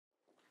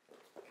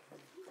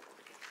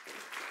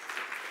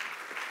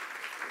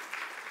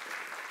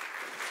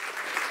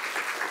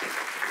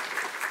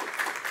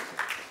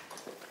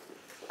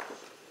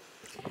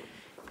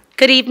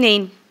Good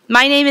evening.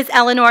 My name is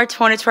Eleonora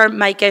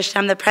Tornatore-Mikesh.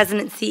 I'm the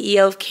President and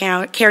CEO of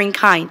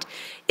CaringKind.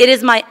 It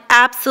is my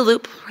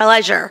absolute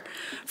pleasure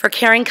for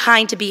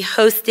CaringKind to be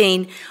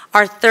hosting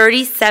our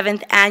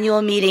 37th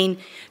annual meeting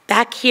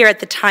back here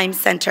at the Time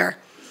Center.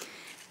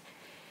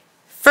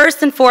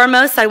 First and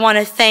foremost, I want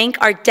to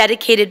thank our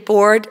dedicated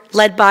board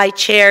led by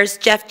chairs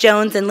Jeff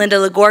Jones and Linda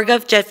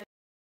Legorga. Jeff,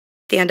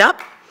 stand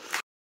up.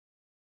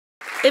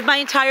 If my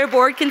entire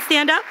board can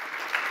stand up.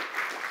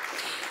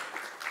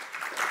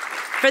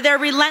 For their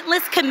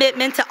relentless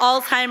commitment to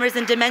Alzheimer's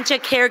and dementia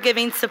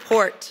caregiving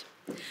support.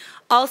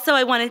 Also,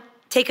 I want to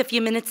take a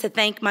few minutes to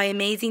thank my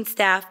amazing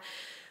staff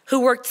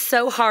who worked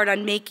so hard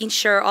on making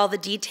sure all the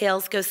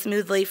details go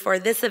smoothly for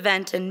this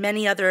event and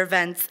many other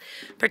events,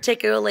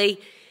 particularly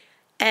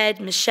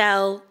Ed,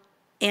 Michelle,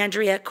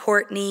 Andrea,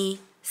 Courtney,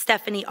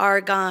 Stephani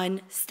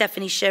Argon,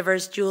 Stephanie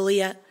Shivers,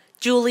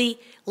 Julie,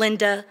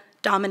 Linda,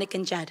 Dominic,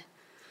 and Jed.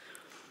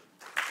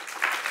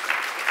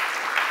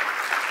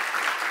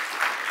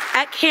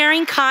 At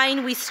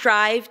CaringKind, we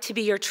strive to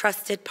be your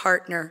trusted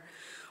partner.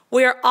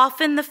 We are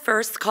often the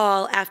first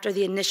call after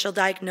the initial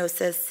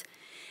diagnosis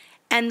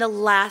and the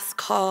last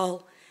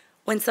call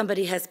when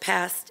somebody has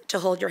passed to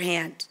hold your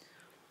hand.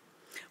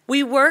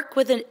 We work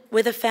with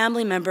a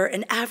family member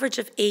an average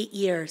of 8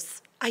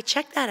 years. I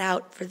checked that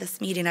out for this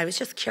meeting. I was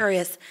just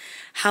curious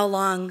how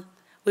long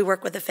we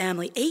work with a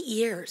family. 8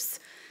 years.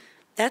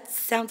 That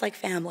sounds like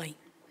family.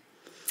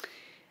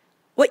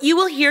 What you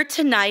will hear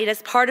tonight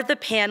as part of the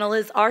panel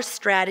is our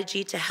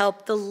strategy to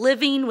help the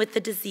living with the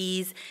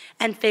disease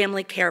and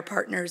family care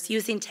partners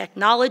using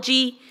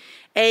technology,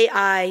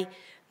 AI,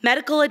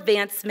 medical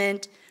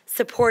advancement,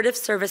 supportive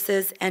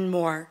services, and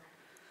more.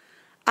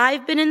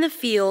 I've been in the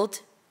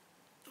field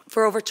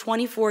for over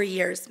 24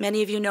 years.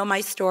 Many of you know my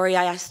story.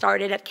 I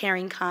started at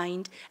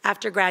CaringKind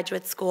after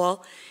graduate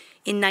school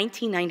in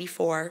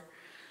 1994.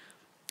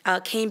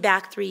 Came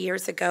back 3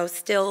 years ago,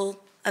 still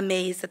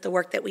amazed at the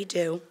work that we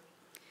do.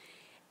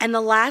 And the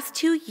last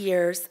 2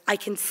 years, I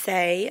can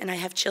say, and I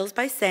have chills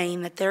by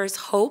saying, that there is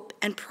hope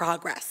and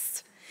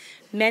progress.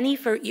 Many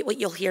for what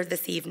you'll hear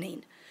this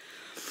evening.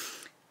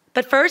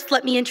 But first,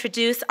 let me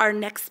introduce our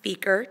next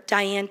speaker,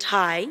 Diane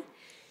Tai.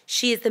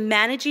 She is the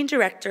Managing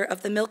Director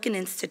of the Milken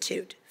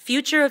Institute,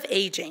 Future of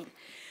Aging,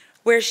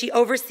 where she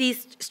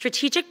oversees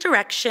strategic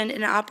direction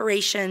and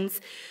operations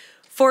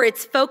for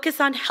its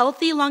focus on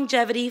healthy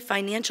longevity,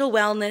 financial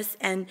wellness,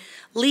 and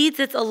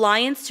leads its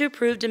Alliance to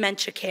Improve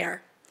Dementia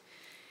Care.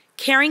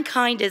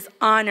 CaringKind is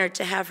honored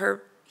to have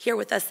her here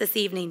with us this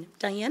evening.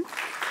 Diane?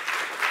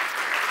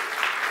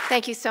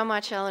 Thank you so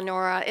much,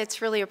 Eleonora.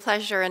 It's really a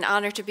pleasure and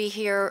honor to be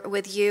here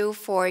with you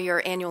for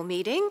your annual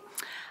meeting.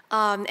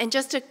 And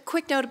just a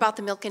quick note about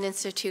the Milken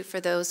Institute for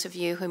those of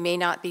you who may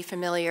not be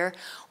familiar.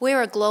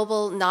 We're a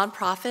global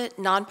nonprofit,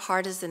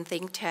 nonpartisan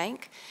think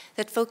tank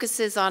that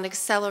focuses on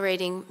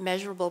accelerating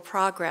measurable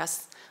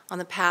progress on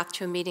the path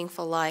to a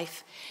meaningful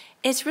life.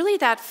 It's really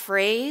that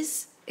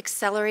phrase,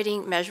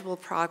 accelerating measurable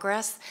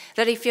progress,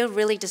 that I feel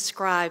really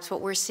describes what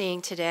we're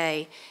seeing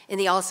today in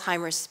the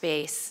Alzheimer's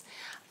space.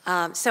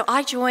 So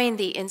I joined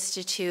the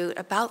Institute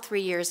about 3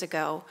 years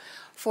ago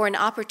for an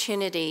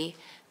opportunity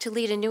to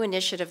lead a new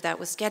initiative that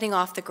was getting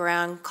off the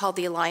ground called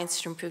the Alliance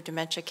to Improve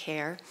Dementia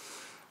Care.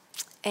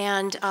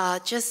 And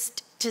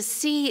just to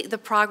see the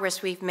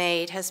progress we've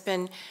made has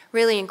been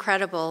really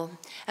incredible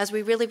as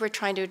we really were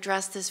trying to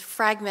address this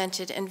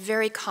fragmented and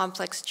very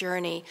complex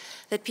journey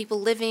that people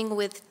living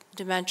with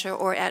dementia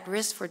or at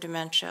risk for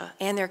dementia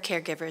and their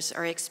caregivers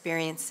are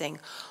experiencing.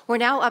 We're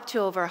now up to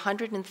over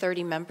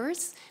 130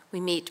 members.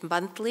 We meet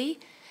monthly,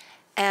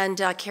 and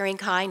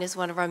CaringKind is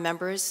one of our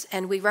members,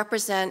 and we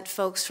represent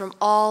folks from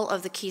all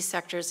of the key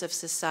sectors of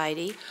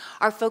society.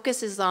 Our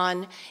focus is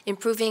on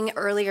improving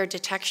earlier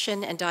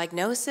detection and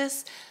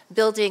diagnosis,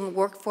 building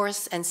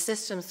workforce and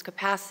systems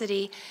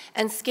capacity,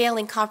 and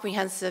scaling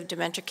comprehensive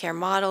dementia care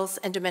models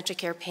and dementia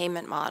care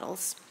payment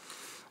models.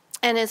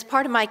 And as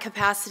part of my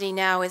capacity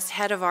now as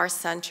head of our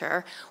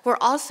center, we're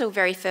also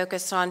very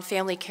focused on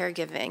family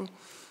caregiving.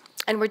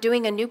 And we're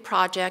doing a new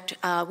project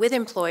with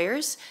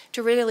employers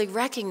to really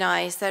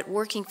recognize that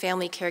working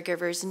family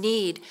caregivers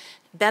need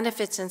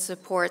benefits and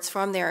supports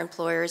from their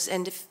employers.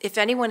 And if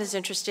anyone is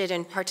interested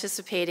in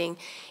participating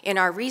in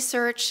our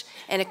research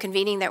and a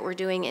convening that we're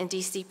doing in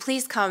DC,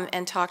 please come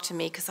and talk to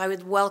me, because I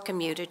would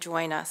welcome you to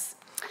join us.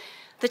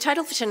 The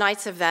title for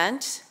tonight's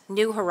event,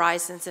 New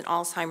Horizons in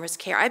Alzheimer's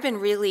Care. I've been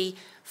really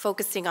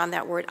focusing on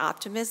that word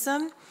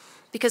optimism,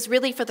 because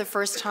really for the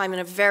first time in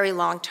a very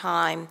long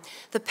time,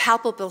 the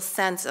palpable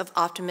sense of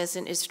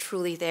optimism is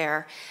truly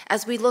there.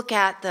 As we look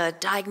at the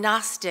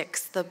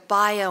diagnostics, the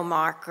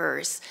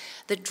biomarkers,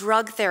 the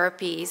drug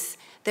therapies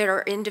that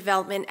are in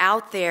development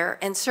out there,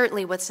 and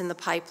certainly what's in the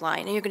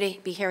pipeline. And you're going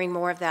to be hearing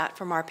more of that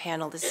from our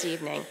panel this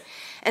evening.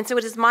 And so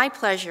it is my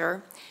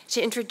pleasure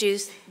to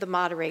introduce the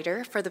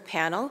moderator for the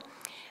panel,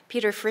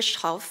 Peter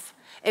Frishauf,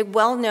 a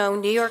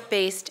well-known New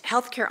York-based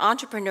healthcare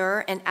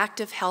entrepreneur and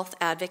active health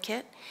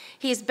advocate.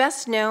 He is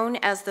best known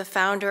as the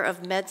founder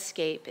of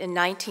Medscape in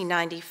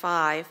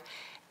 1995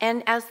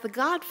 and as the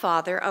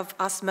godfather of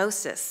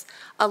Osmosis,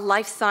 a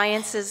life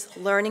sciences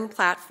learning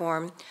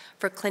platform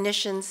for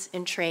clinicians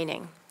in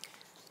training.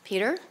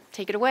 Peter,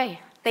 take it away.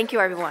 Thank you,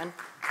 everyone.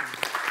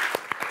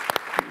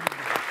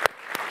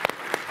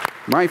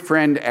 My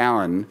friend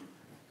Alan,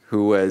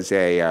 who was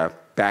a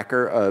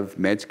backer of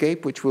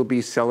Medscape, which will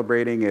be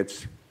celebrating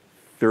its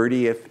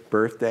 30th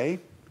birthday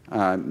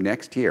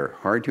next year.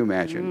 Hard to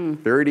imagine.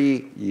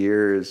 30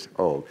 years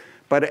old.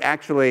 But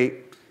actually,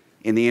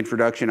 in the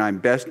introduction, I'm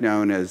best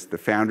known as the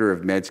founder of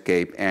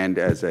Medscape and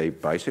as a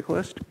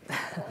bicyclist.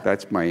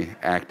 That's my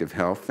active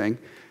health thing.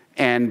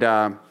 And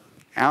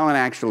Alan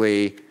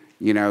actually,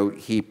 you know,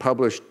 he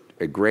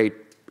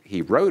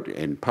wrote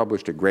and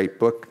published a great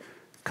book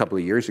a couple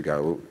of years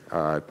ago,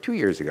 2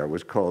 years ago. It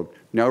was called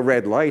No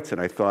Red Lights. And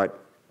I thought,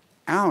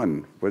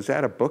 Alan, was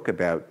that a book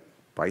about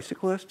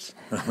bicyclists?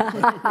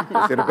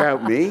 Is it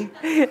about me?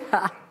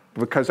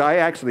 Because I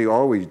actually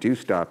always do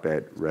stop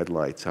at red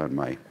lights on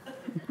my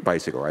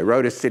bicycle. I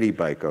rode a city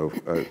bike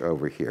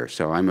over here,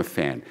 so I'm a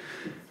fan.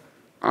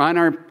 On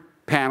our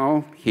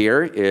panel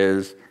here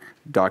is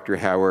Dr.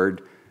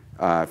 Howard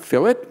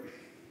Fillit,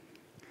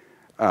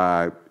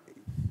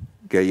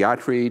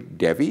 Gayatri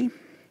Devi,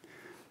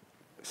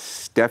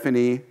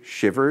 Stephani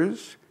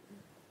Shivers,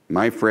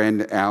 my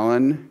friend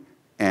Alan,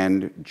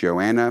 and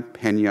Joanna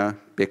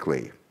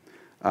Pena-Bickley.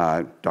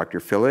 Dr.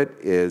 Fillit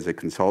is a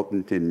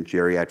consultant in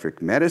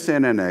geriatric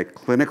medicine and a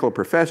clinical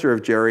professor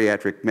of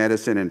geriatric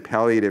medicine and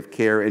palliative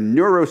care and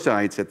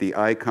neuroscience at the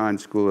Icahn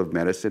School of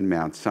Medicine,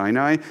 Mount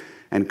Sinai,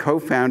 and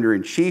co-founder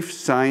and chief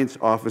science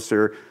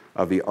officer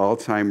of the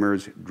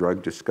Alzheimer's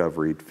Drug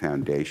Discovery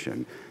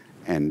Foundation.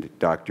 And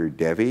Dr.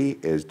 Devi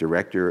is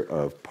director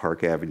of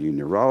Park Avenue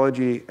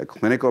Neurology, a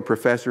clinical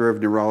professor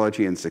of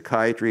neurology and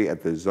psychiatry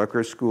at the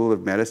Zucker School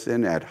of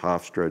Medicine at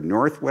Hofstra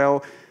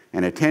Northwell,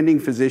 an attending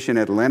physician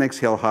at Lenox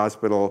Hill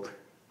Hospital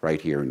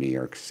right here in New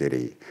York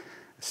City.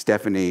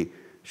 Stephani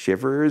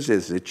Shivers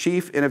is the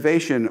Chief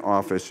Innovation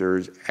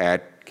Officer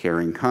at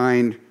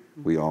CaringKind.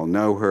 We all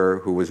know her,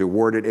 who was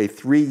awarded a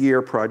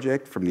 3-year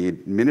project from the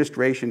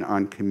Administration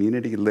on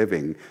Community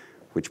Living,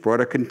 which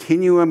brought a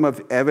continuum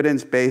of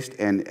evidence-based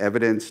and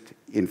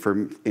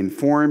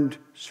evidence-informed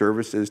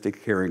services to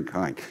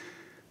CaringKind.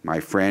 My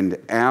friend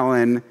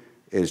Alan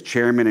is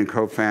chairman and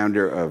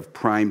co-founder of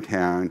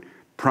Primetime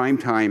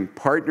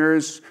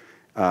Partners.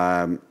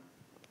 I've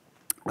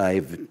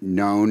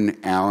known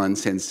Alan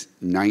since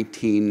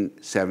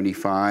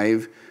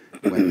 1975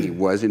 when he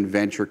was in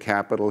venture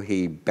capital.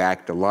 He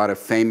backed a lot of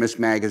famous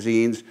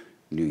magazines,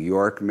 New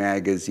York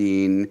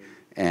Magazine,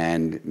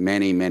 and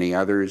many, many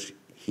others.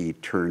 He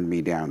turned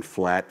me down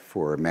flat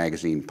for a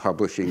magazine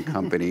publishing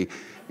company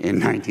in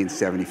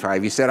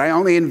 1975. He said, I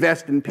only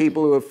invest in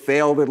people who have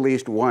failed at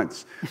least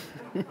once.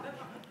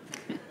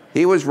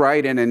 He was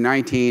right, and in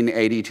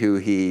 1982,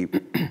 he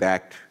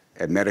backed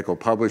a medical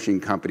publishing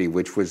company,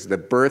 which was the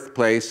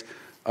birthplace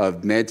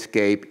of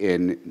Medscape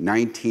in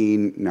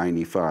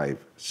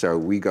 1995. So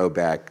we go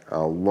back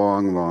a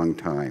long, long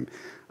time.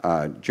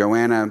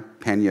 Joanna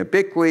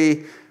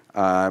Pena-Bickley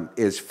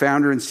is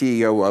founder and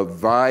CEO of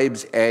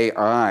Vibes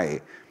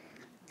AI,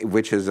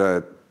 which is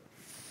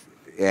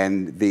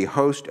and the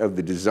host of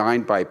the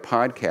Design by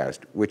podcast,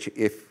 which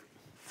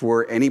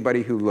for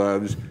anybody who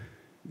loves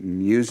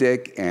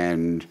music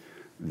and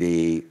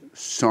the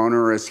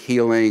sonorous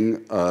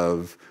healing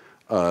of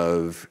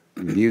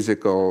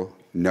musical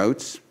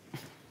notes,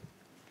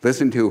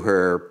 listen to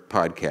her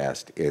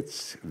podcast.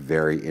 It's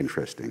very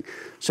interesting.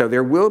 So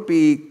there will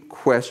be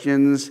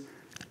questions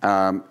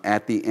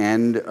at the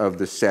end of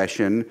the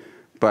session,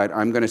 but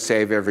I'm going to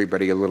save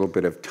everybody a little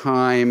bit of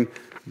time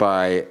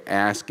by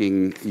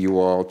asking you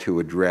all to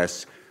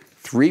address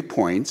 3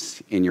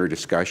 points in your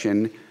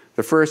discussion.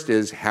 The first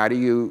is, how do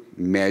you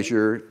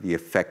measure the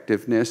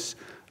effectiveness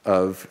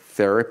of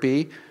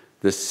therapy?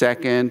 The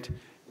second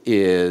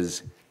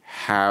is,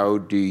 how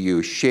do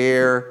you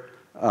share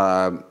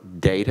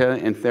data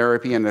in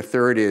therapy? And the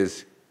third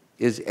is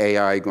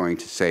AI going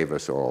to save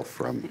us all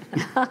from?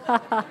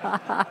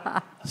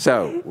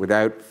 So,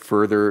 without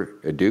further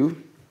ado,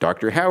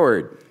 Dr.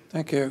 Howard.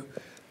 Thank you.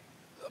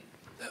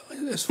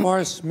 As far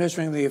as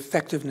measuring the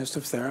effectiveness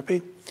of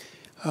therapy,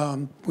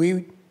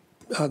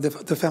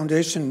 the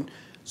foundation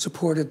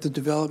supported the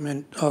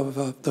development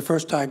of the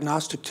first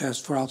diagnostic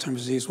test for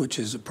Alzheimer's disease, which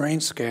is a brain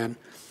scan.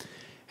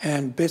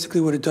 And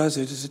basically what it does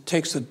is it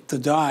takes the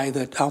dye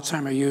that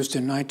Alzheimer used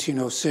in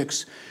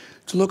 1906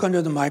 to look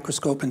under the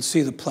microscope and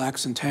see the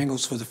plaques and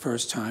tangles for the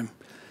first time.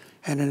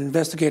 And an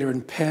investigator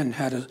in Penn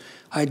had an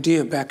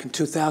idea back in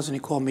 2000. He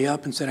called me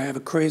up and said, I have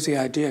a crazy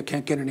idea. I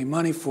can't get any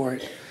money for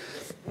it.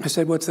 I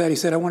said, what's that? He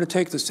said, I want to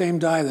take the same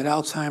dye that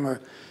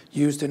Alzheimer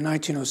used in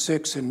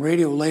 1906 and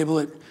radio label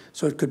it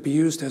so it could be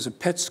used as a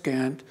PET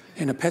scan,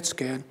 in a PET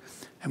scan,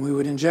 and we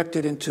would inject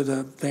it into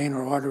the vein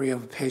or artery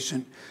of a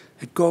patient.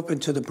 It'd go up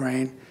into the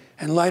brain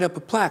and light up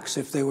the plaques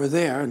if they were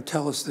there and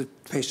tell us the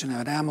patient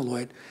had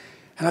amyloid.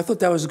 And I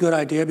thought that was a good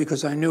idea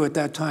because I knew at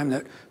that time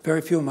that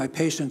very few of my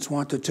patients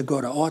wanted to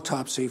go to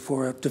autopsy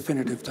for a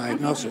definitive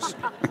diagnosis.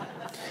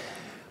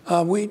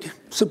 We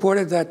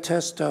supported that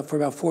test for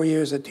about 4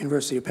 years at the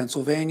University of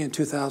Pennsylvania. In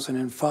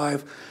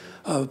 2005,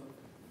 a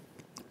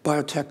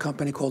biotech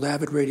company called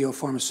Avid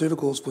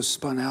Radiopharmaceuticals was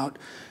spun out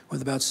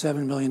with about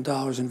 $7 million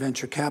in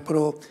venture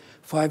capital.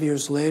 5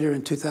 years later,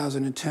 in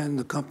 2010,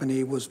 the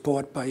company was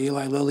bought by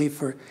Eli Lilly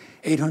for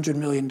 $800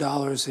 million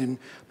in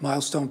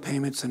milestone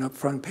payments and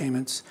upfront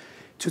payments.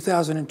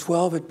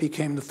 2012, it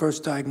became the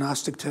first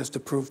diagnostic test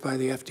approved by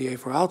the FDA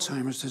for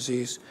Alzheimer's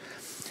disease.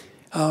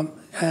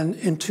 And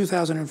in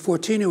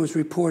 2014, it was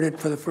reported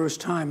for the first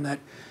time that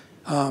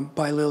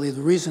by Lilly,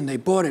 the reason they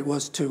bought it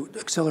was to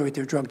accelerate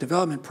their drug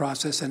development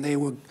process, and they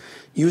were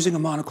using a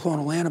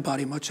monoclonal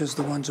antibody, much as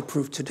the ones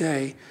approved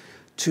today,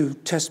 to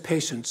test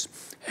patients.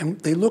 And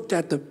they looked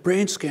at the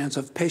brain scans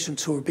of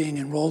patients who were being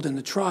enrolled in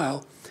the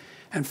trial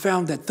and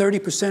found that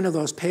 30% of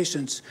those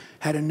patients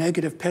had a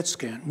negative PET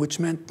scan, which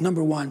meant,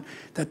 number one,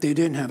 that they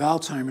didn't have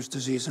Alzheimer's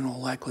disease in all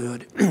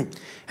likelihood.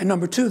 And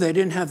number two, they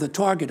didn't have the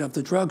target of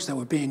the drugs that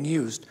were being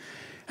used.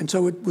 And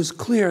so it was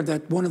clear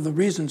that one of the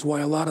reasons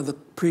why a lot of the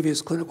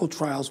previous clinical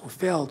trials were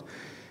failed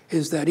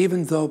is that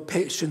even though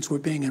patients were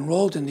being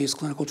enrolled in these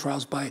clinical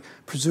trials by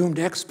presumed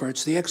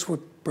experts, the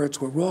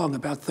experts were wrong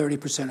about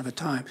 30% of the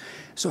time.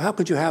 So how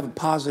could you have a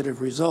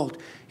positive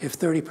result if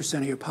 30%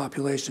 of your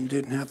population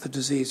didn't have the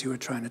disease you were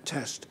trying to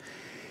test?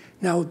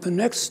 Now, the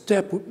next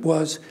step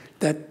was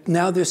that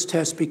now this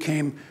test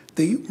became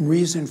the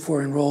reason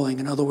for enrolling.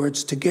 In other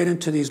words, to get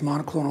into these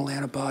monoclonal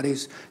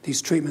antibodies, these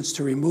treatments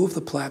to remove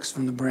the plaques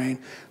from the brain,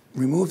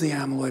 remove the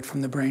amyloid from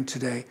the brain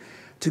today.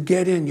 To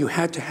get in, you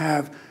had to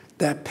have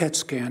that PET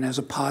scan as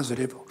a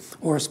positive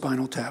or a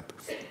spinal tap.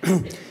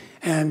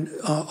 And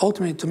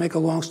ultimately, to make a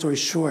long story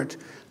short,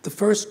 the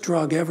first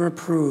drug ever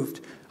approved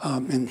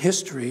in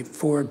history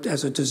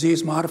as a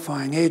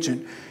disease-modifying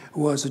agent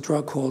was a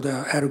drug called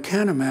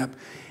aducanumab,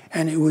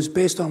 and it was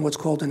based on what's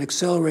called an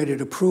accelerated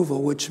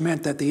approval, which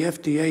meant that the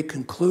FDA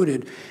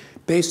concluded,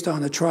 based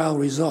on the trial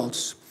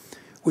results,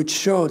 which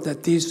showed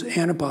that these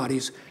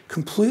antibodies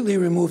completely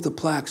removed the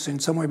plaques in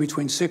somewhere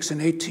between 6 and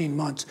 18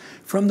 months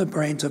from the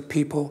brains of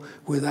people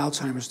with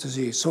Alzheimer's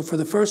disease. So for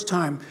the first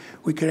time,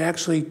 we could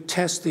actually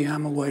test the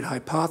amyloid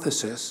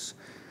hypothesis,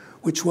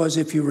 which was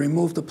if you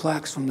remove the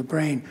plaques from the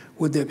brain,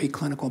 would there be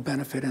clinical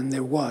benefit? And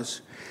there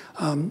was.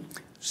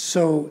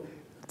 So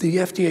the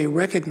FDA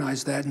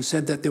recognized that and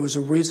said that there was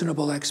a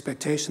reasonable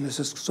expectation, this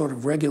is sort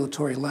of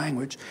regulatory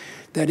language,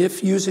 that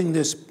if using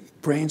this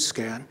brain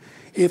scan,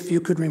 if you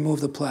could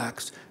remove the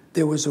plaques,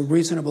 there was a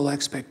reasonable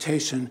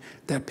expectation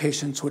that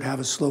patients would have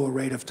a slower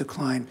rate of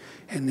decline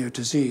in their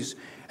disease.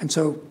 And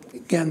so,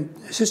 again,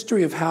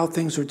 history of how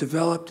things are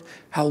developed,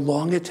 how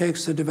long it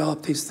takes to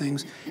develop these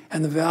things,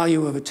 and the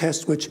value of a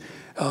test which,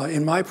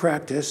 in my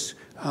practice,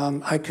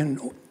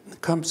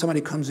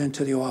 somebody comes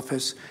into the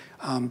office,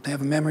 they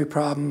have a memory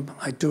problem,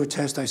 I do a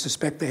test, I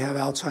suspect they have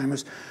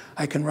Alzheimer's.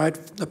 I can write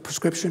the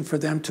prescription for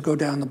them to go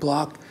down the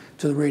block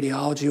to the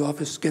radiology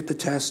office, get the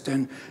test,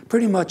 and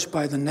pretty much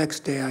by the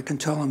next day I can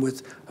tell them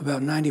with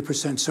about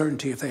 90%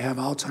 certainty if they have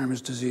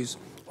Alzheimer's disease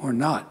or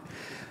not.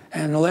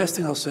 And the last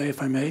thing I'll say,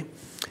 if I may,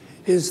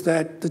 is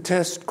that the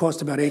test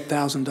costs about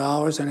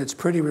 $8,000 and it's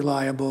pretty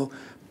reliable,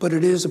 but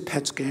it is a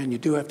PET scan. You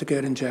do have to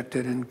get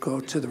injected and go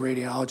to the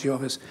radiology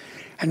office.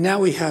 And now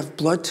we have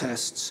blood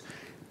tests.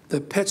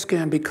 The PET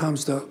scan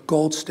becomes the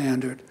gold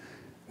standard.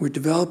 We're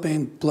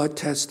developing blood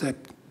tests that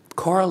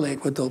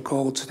correlate with the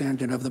gold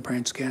standard of the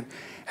brain scan,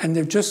 and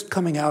they're just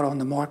coming out on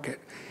the market.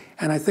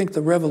 And I think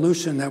the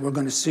revolution that we're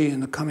going to see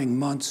in the coming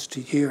months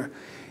to year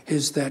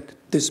is that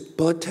this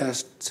blood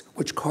tests,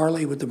 which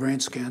correlate with the brain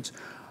scans,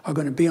 are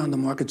going to be on the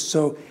market.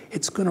 So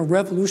it's going to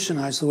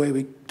revolutionize the way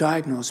we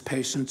diagnose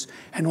patients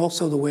and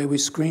also the way we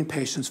screen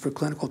patients for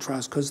clinical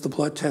trials, because the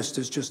blood test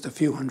is just a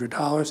few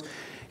 $100s.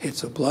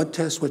 It's a blood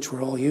test, which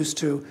we're all used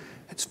to.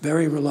 It's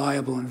very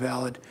reliable and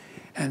valid.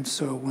 And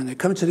so when they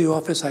come to the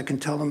office, I can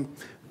tell them,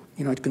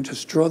 I can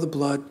just draw the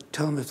blood,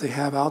 tell them if they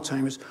have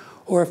Alzheimer's.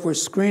 Or if we're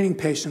screening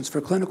patients for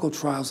clinical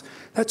trials,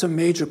 that's a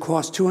major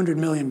cost. $200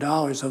 million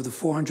of the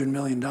 $400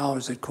 million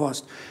it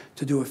costs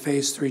to do a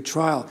phase 3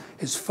 trial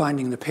is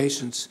finding the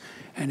patients.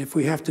 And if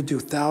we have to do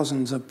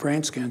thousands of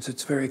brain scans,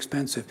 it's very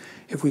expensive.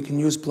 If we can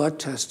use blood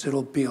tests,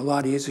 it'll be a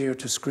lot easier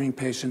to screen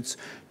patients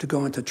to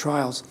go into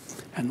trials.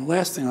 And the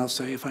last thing I'll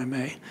say, if I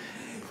may,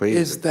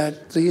 is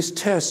that these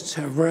tests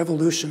have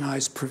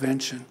revolutionized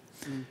prevention.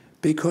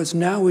 Because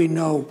now we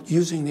know,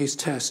 using these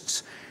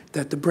tests,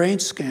 that the brain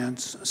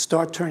scans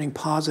start turning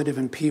positive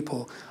in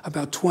people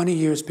about 20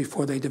 years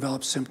before they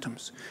develop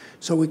symptoms.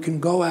 So we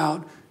can go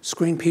out,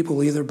 screen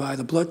people either by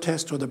the blood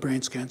test or the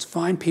brain scans,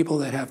 find people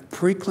that have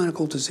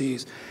preclinical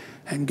disease,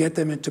 and get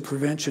them into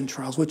prevention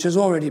trials, which has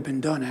already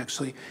been done,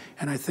 actually,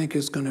 and I think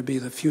is going to be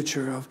the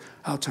future of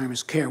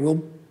Alzheimer's care.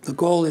 The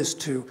goal is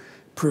to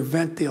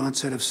prevent the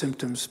onset of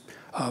symptoms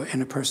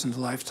in a person's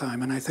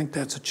lifetime, and I think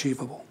that's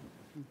achievable.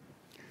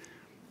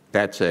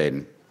 That's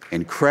an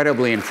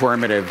incredibly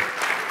informative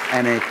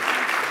and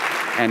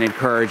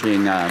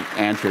encouraging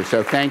answer.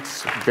 So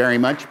thanks very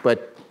much,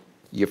 but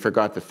you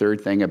forgot the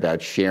third thing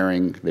about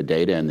sharing the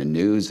data and the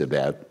news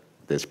about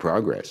this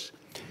progress.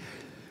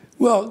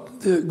 Well,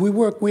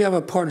 we have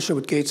a partnership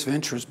with Gates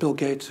Ventures, Bill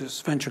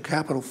Gates' venture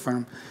capital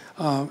firm.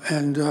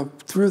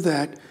 Through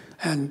that,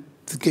 and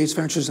the Gates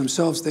Ventures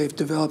themselves, they've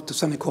developed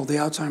something called the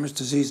Alzheimer's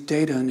Disease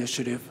Data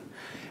Initiative.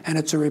 And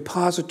it's a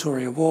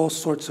repository of all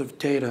sorts of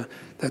data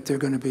that they're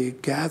going to be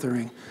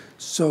gathering.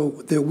 So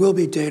there will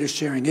be data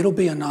sharing. It'll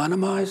be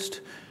anonymized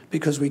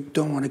because we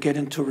don't want to get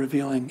into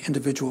revealing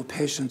individual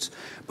patients.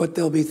 But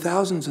there'll be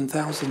thousands and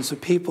thousands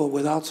of people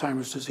with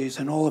Alzheimer's disease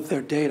and all of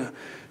their data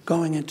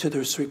going into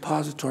this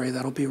repository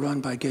that'll be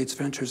run by Gates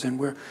Ventures, and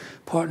we're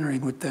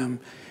partnering with them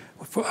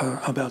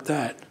about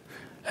that.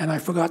 And I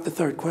forgot the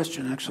third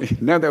question, actually.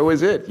 No, that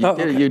was it. You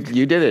did it.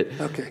 You did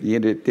it. Okay. You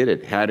did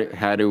it.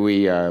 How do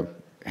we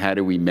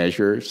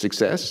measure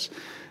success?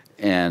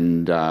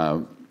 And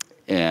the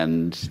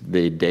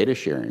data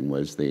sharing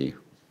was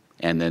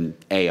and then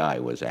AI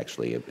was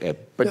actually,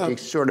 but you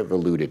sort of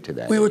alluded to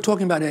that. We were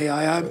talking about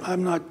AI.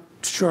 I'm not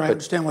sure I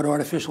understand what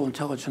artificial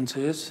intelligence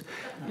is,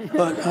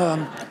 but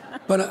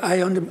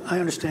I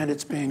understand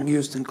it's being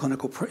used in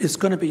it's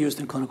going to be used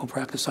in clinical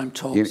practice, I'm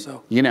told.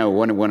 You know,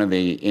 one of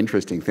the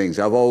interesting things,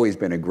 I've always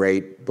been a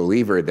great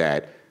believer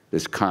that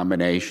this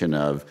combination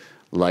of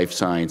life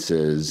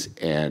sciences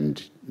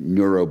and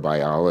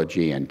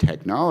neurobiology and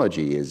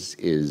technology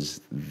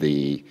is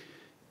the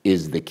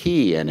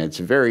key, and it's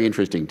very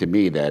interesting to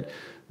me that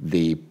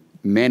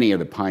many of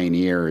the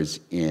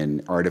pioneers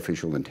in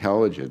artificial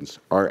intelligence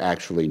are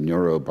actually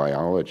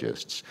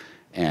neurobiologists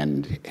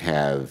and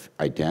have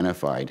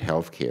identified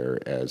healthcare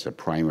as a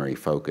primary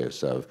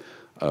focus of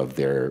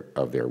their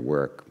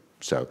work.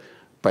 So,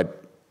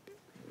 but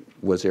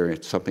was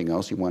there something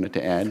else you wanted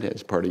to add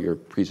as part of your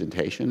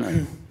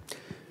presentation?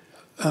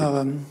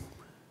 I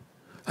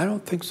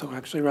don't think so,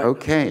 actually. Right.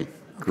 Okay,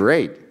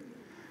 great.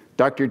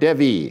 Dr.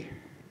 Devi.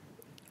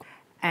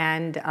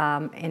 And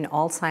in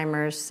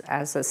Alzheimer's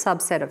as a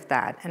subset of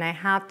that. And I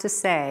have to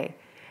say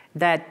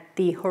that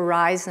the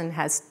horizon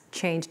has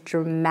changed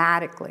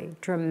dramatically,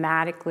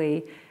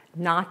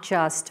 not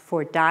just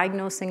for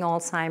diagnosing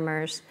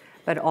Alzheimer's,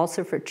 but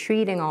also for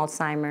treating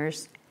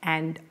Alzheimer's,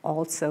 and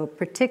also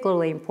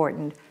particularly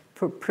important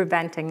for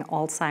preventing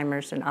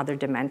Alzheimer's and other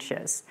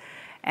dementias.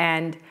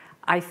 And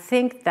I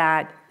think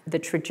that the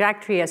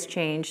trajectory has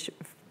changed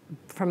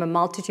from a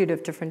multitude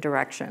of different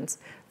directions.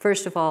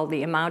 First of all,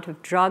 the amount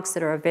of drugs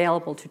that are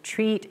available to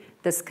treat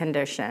this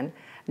condition,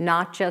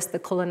 not just the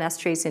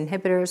cholinesterase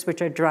inhibitors,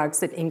 which are drugs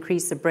that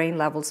increase the brain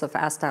levels of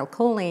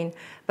acetylcholine,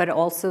 but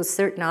also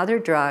certain other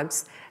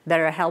drugs that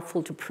are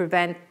helpful to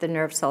prevent the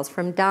nerve cells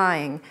from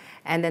dying.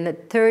 And then the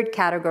third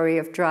category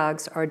of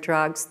drugs are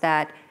drugs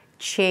that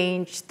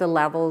change the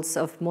levels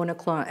of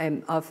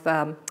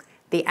the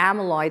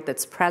amyloid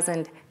that's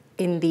present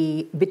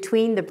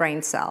between the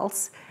brain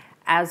cells,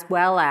 as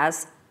well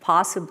as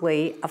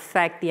possibly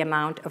affect the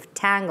amount of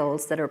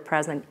tangles that are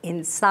present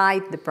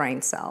inside the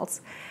brain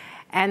cells.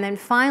 And then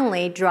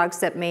finally, drugs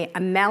that may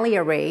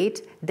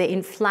ameliorate the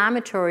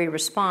inflammatory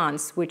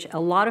response, which a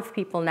lot of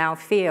people now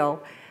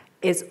feel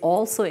is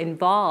also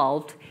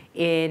involved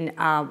in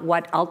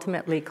what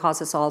ultimately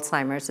causes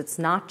Alzheimer's. It's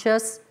not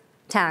just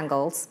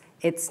tangles,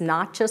 it's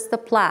not just the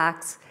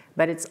plaques,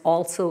 but it's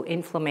also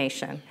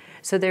inflammation.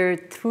 So there are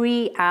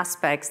three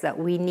aspects that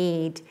we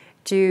need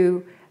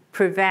to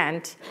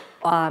prevent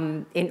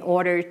in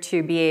order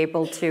to be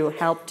able to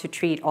help to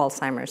treat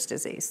Alzheimer's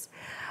disease.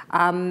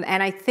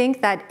 And I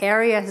think that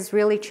area has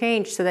really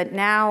changed so that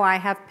now I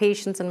have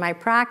patients in my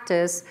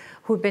practice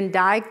who've been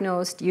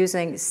diagnosed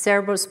using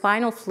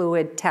cerebrospinal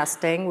fluid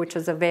testing, which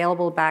was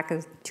available back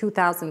in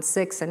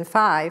 2006 and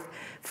 2005,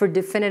 for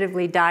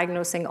definitively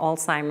diagnosing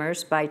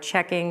Alzheimer's by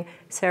checking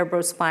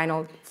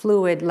cerebrospinal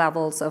fluid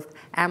levels of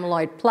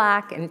amyloid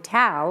plaque and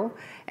tau,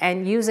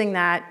 and using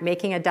that,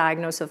 making a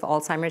diagnosis of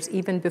Alzheimer's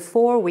even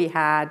before we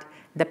had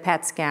the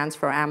PET scans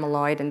for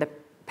amyloid and the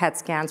PET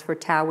scans for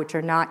tau, which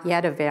are not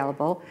yet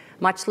available,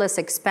 much less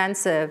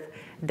expensive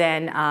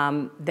than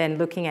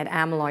looking at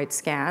amyloid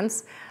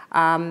scans.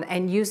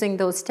 And using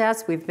those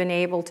tests, we've been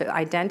able to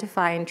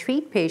identify and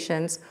treat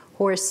patients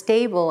who are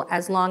stable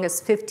as long as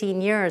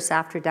 15 years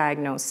after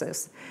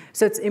diagnosis.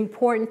 So it's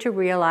important to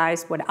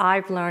realize what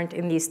I've learned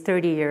in these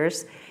 30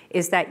 years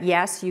is that,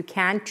 yes, you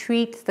can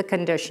treat the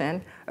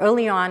condition.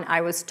 Early on,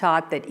 I was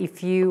taught that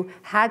if you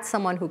had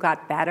someone who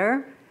got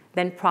better,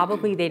 then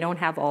probably they don't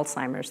have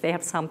Alzheimer's, they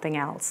have something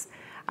else.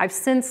 I've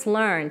since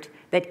learned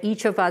that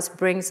each of us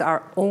brings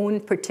our own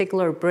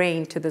particular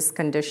brain to this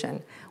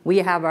condition. We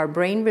have our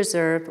brain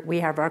reserve, we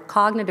have our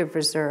cognitive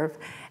reserve,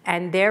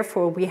 and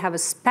therefore we have a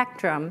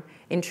spectrum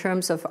in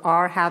terms of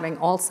our having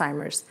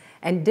Alzheimer's,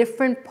 and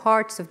different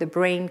parts of the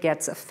brain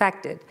gets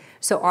affected.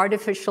 So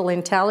artificial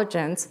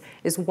intelligence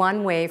is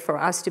one way for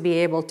us to be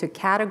able to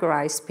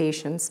categorize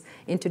patients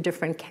into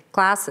different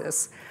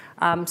classes.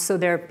 So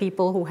there are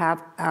people who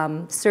have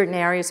certain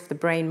areas of the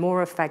brain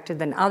more affected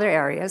than other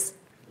areas.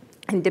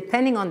 And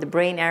depending on the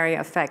brain area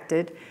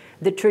affected,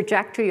 the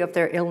trajectory of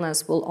their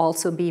illness will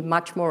also be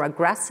much more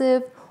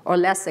aggressive or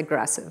less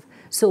aggressive.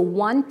 So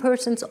one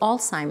person's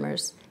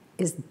Alzheimer's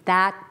is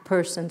that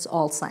person's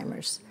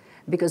Alzheimer's.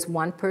 because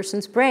one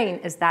person's brain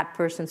is that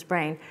person's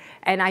brain.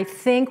 And I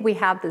think we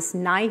have this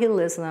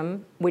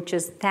nihilism, which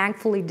is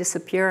thankfully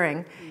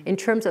disappearing in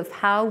terms of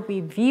how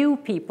we view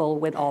people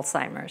with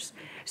Alzheimer's.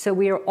 So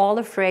we are all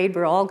afraid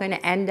we're all going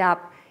to end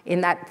up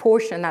in that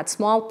portion, that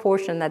small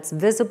portion that's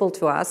visible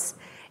to us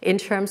in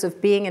terms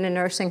of being in a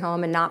nursing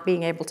home and not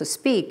being able to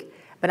speak.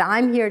 But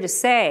I'm here to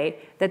say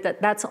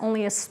that that's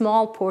only a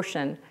small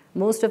portion.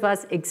 Most of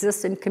us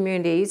exist in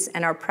communities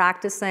and are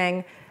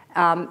practicing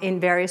in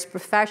various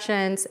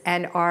professions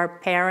and are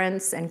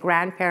parents and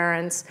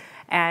grandparents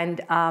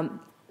and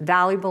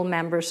valuable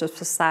members of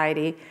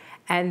society.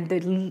 And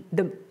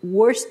the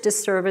worst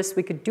disservice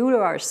we could do to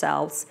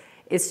ourselves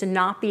is to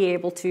not be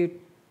able to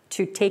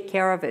take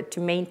care of it,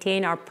 to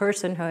maintain our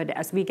personhood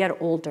as we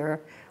get older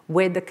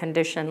with a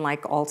condition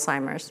like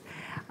Alzheimer's.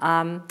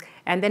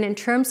 And then in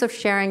terms of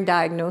sharing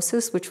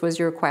diagnosis, which was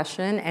your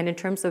question, and in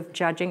terms of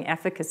judging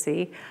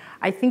efficacy,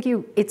 I think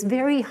it's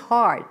very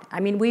hard. I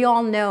mean, we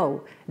all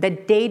know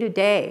that day to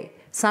day,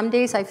 some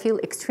days I feel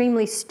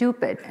extremely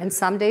stupid, and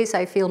some days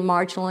I feel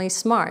marginally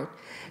smart.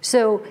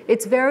 So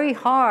it's very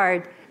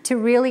hard to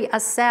really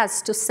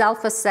assess, to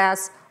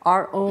self-assess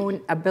our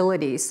own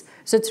abilities.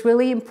 So it's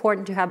really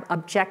important to have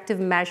objective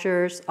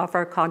measures of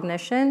our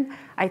cognition.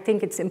 I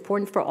think it's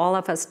important for all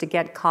of us to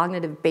get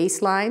cognitive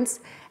baselines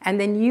and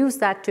then use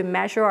that to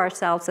measure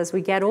ourselves as we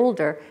get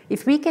older.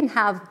 If we can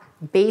have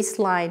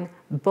baseline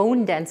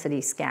bone density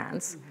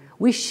scans,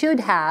 we should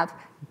have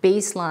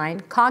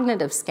baseline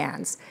cognitive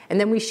scans. And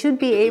then we should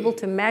be able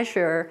to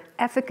measure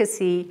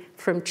efficacy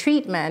from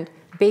treatment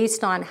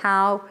based on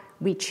how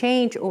we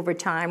change over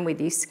time with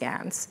these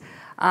scans.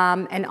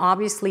 And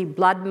obviously,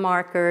 blood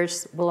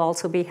markers will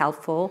also be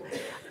helpful.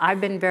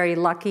 I've been very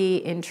lucky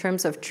in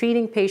terms of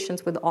treating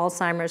patients with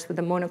Alzheimer's with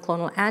the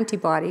monoclonal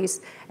antibodies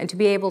and to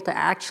be able to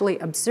actually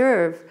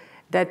observe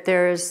that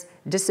there's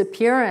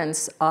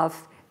disappearance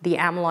of the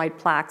amyloid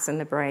plaques in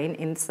the brain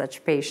in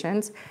such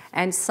patients,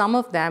 and some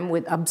of them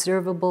with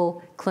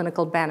observable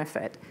clinical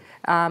benefit.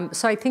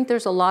 So I think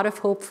there's a lot of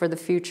hope for the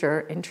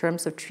future in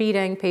terms of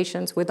treating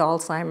patients with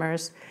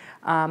Alzheimer's,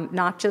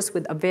 not just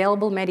with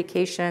available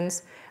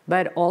medications,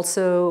 but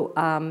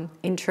also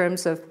in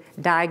terms of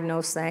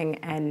diagnosing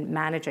and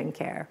managing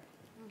care.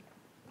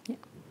 Yeah.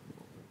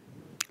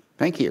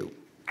 Thank you.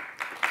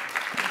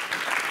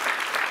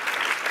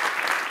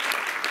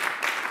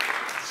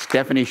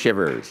 Stephani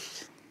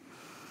Shivers.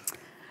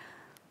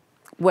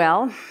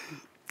 Well,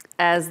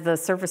 as the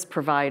service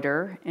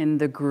provider in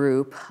the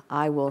group,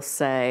 I will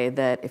say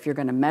that if you're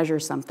going to measure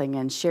something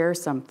and share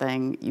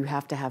something, you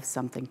have to have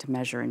something to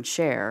measure and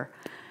share.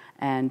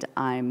 And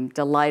I'm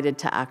delighted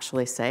to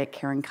actually say at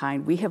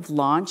CaringKind, we have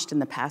launched in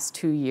the past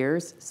 2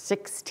 years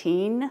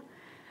 16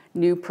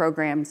 new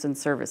programs and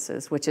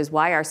services, which is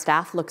why our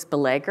staff looks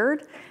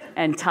beleaguered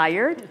and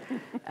tired.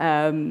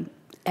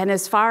 And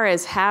as far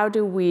as how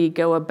do we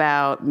go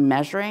about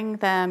measuring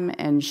them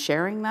and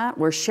sharing that,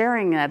 we're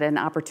sharing that in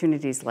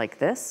opportunities like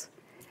this.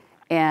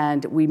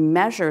 And we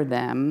measure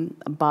them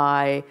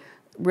by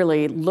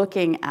really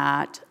looking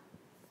at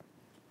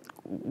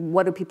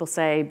what do people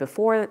say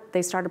before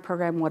they start a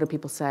program, what do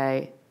people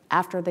say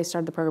after they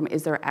start the program.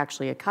 Is there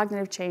actually a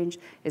cognitive change?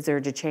 Is there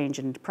a change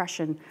in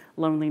depression,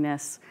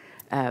 loneliness,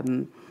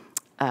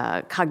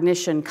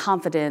 cognition,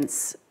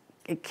 confidence,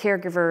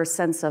 caregiver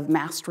sense of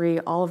mastery?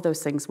 All of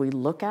those things we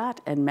look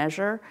at and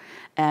measure.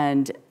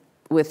 And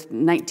with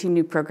 19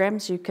 new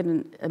programs, you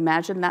can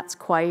imagine that's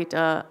quite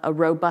a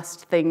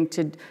robust thing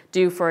to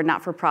do for a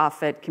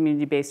not-for-profit,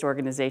 community-based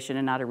organization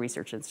and not a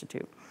research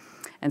institute.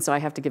 And so I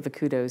have to give a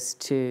kudos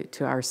to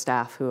our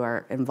staff who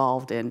are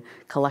involved in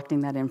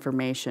collecting that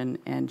information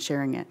and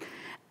sharing it.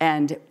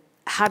 And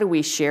how do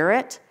we share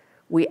it?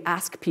 We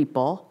ask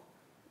people,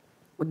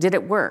 did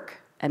it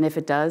work? And if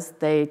it does,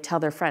 they tell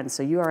their friends.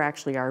 So you are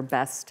actually our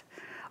best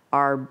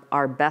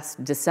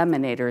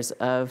disseminators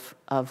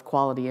of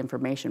quality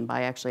information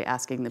by actually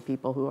asking the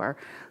people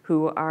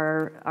who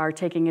are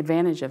taking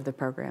advantage of the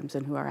programs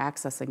and who are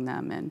accessing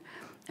them,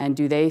 and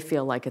do they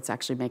feel like it's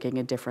actually making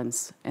a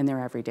difference in their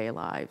everyday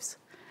lives.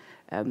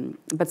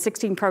 But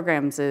 16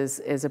 programs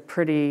is a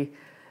pretty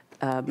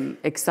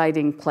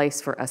exciting place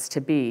for us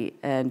to be.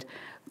 And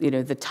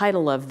the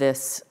title of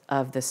this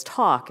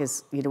talk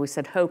is, we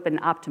said hope and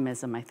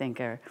optimism, I think,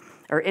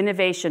 or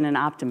innovation and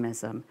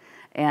optimism.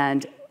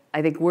 And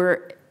I think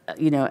we're,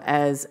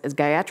 as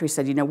Gayatri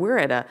said, we're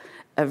at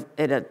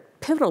a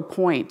pivotal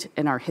point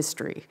in our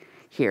history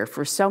here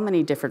for so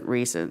many different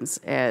reasons,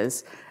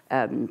 as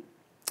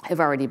have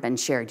already been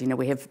shared.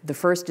 We have the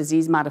first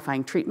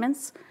disease-modifying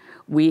treatments.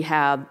 We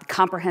have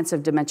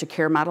comprehensive dementia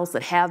care models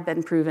that have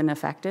been proven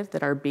effective,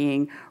 that are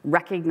being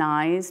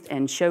recognized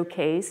and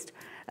showcased.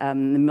 The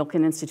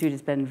Milken Institute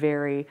has been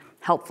very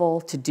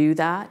helpful to do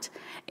that.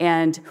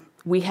 And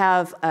we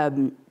have,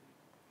 for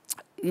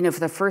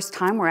the first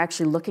time, we're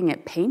actually looking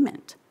at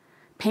payment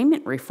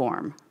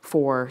reform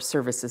for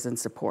services and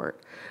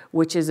support,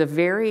 which is a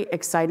very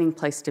exciting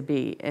place to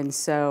be. And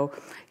so,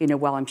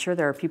 while I'm sure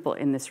there are people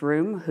in this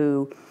room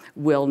who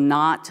will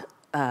not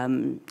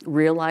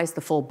realize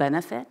the full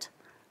benefit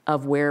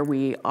of where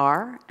we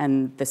are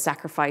and the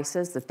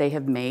sacrifices that they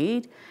have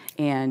made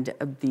and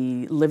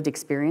the lived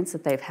experience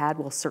that they've had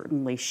will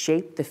certainly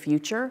shape the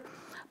future.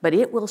 But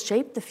it will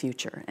shape the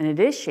future, and it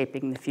is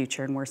shaping the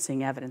future, and we're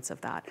seeing evidence of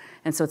that.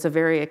 And so it's a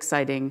very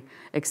exciting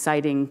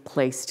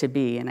place to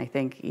be. And I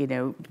think,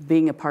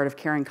 being a part of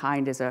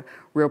CaringKind is a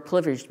real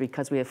privilege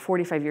because we have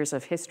 45 years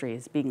of history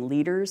as being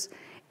leaders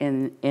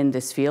in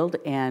this field,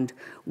 and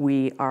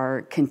we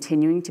are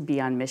continuing to be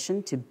on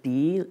mission to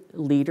be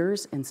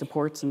leaders in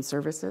supports and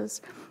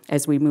services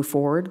as we move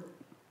forward.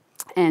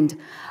 And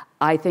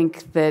I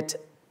think that,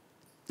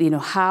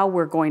 how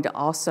we're going to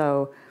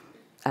also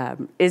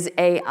is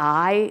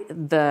AI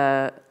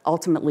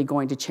ultimately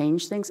going to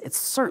change things? It's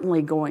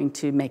certainly going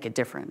to make a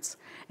difference,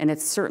 and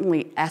it's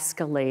certainly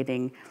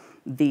escalating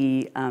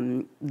the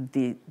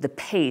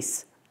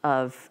pace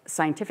of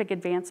scientific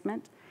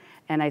advancement,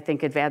 and I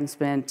think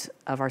advancement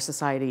of our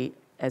society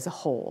as a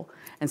whole.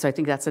 And so I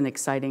think that's an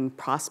exciting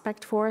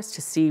prospect for us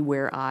to see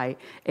where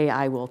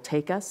AI will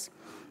take us.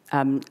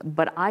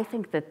 But I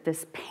think that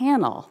this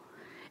panel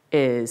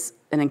is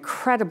an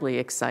incredibly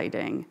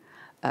exciting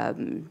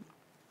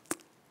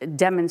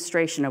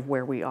demonstration of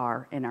where we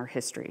are in our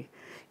history.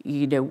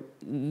 You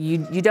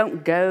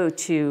don't go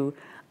to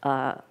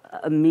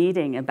a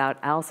meeting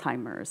about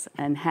Alzheimer's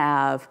and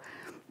have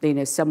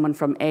someone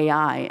from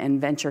AI and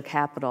venture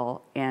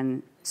capital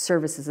and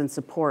services and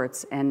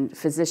supports and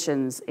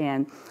physicians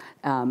and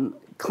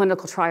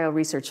clinical trial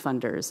research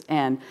funders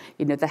and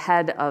the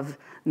head of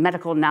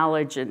medical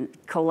knowledge and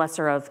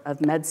coalescer of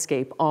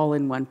Medscape all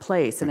in one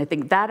place. And I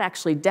think that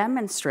actually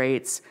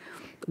demonstrates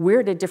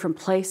we're at a different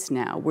place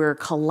now. We're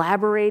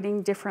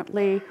collaborating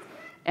differently,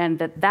 and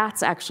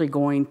that's actually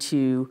going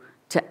to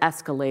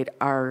escalate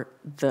our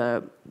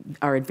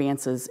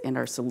advances and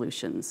our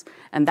solutions.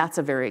 And that's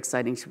a very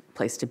exciting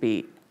place to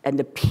be. And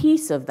a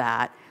piece of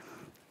that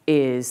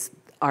is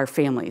our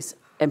families,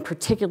 and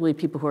particularly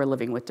people who are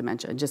living with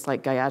dementia. Just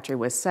like Gayatri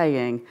was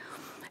saying,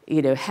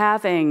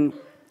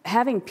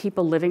 having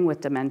people living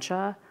with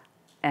dementia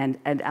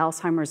and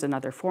Alzheimer's and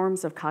other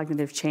forms of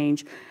cognitive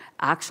change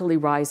actually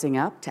rising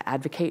up to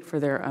advocate for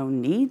their own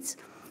needs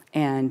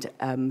and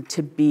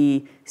to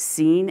be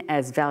seen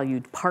as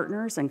valued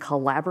partners and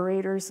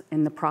collaborators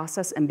in the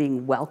process and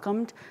being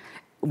welcomed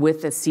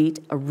with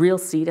a real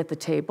seat at the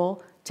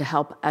table to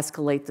help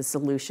escalate the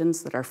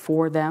solutions that are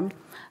for them.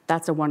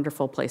 That's a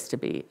wonderful place to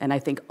be. And I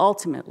think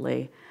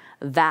ultimately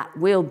that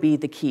will be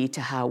the key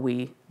to how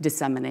we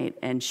disseminate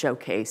and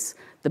showcase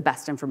the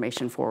best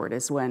information forward,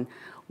 is when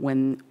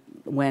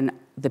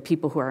the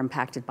people who are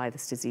impacted by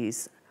this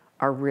disease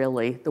are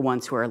really the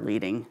ones who are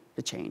leading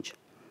the change.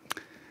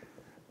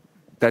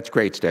 That's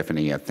great,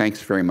 Stephanie.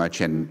 Thanks very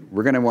much. And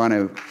we're going to want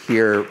to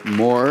hear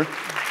more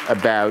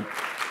about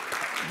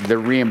the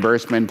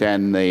reimbursement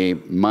and the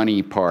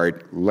money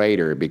part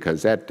later,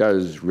 because that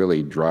does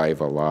really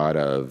drive a lot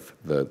of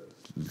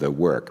the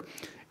work.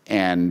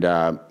 And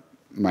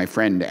my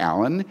friend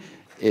Alan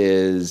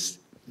is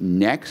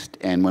next.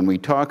 And when we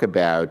talk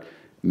about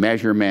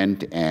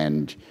measurement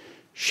and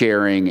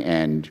sharing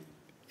and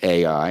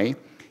AI,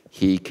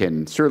 he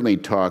can certainly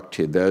talk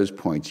to those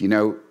points.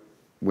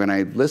 When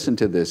I listen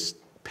to this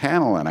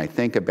panel and I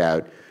think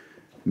about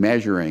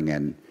measuring,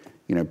 and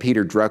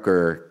Peter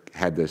Drucker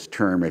had this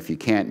term, if you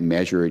can't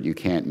measure it, you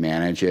can't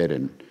manage it,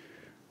 and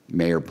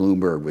Mayor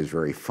Bloomberg was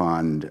very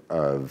fond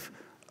of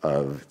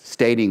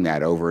stating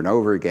that over and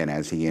over again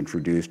as he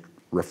introduced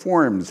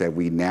reforms that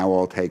we now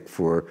all take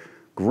for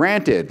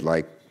granted,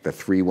 like the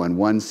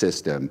 311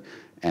 system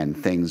and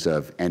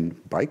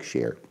and bike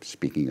share,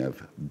 speaking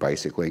of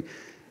bicycling.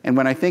 And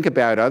when I think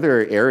about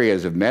other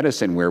areas of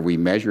medicine where we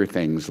measure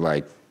things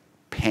like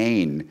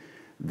pain,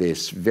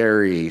 this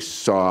very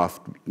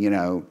soft,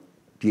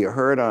 you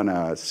heard on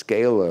a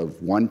scale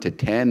of 1 to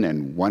 10,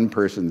 and one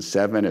person's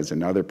 7 is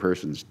another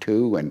person's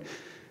 2, and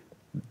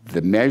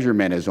the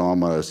measurement is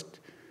almost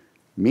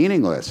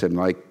meaningless. And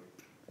like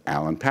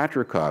Alan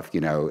Patricof,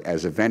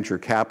 as a venture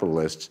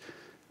capitalist,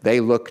 they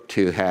look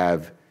to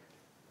have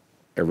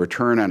a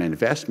return on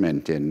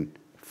investment in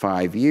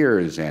 5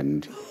 years,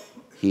 and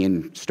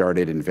he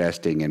started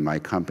investing in my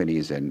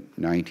companies in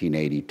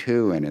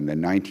 1982, and in the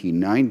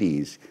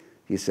 1990s,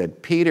 he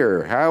said,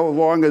 "Peter, how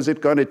long is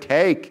it going to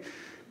take?"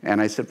 And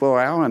I said, "Well,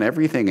 Alan,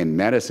 everything in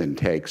medicine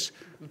takes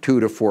 2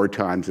 to 4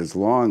 times as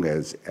long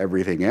as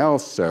everything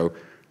else. So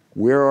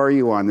where are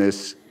you on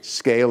this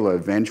scale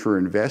of venture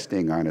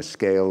investing on a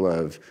scale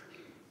of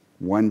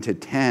 1 to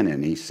 10?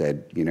 And he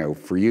said,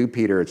 for you,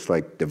 Peter, it's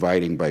like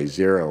dividing by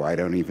 0. I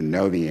don't even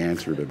know the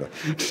answer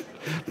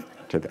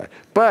to that.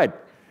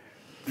 But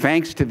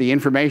thanks to the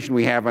information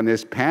we have on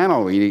this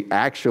panel, we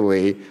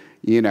actually,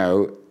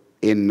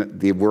 in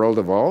the world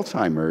of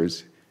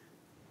Alzheimer's,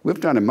 we've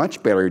done a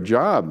much better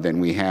job than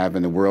we have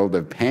in the world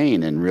of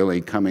pain and really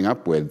coming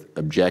up with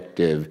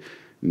objective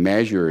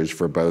measures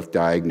for both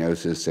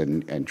diagnosis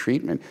and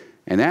treatment.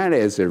 And that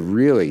is a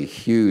really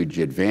huge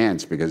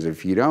advance, because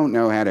if you don't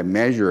know how to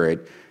measure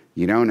it,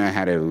 you don't know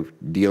how to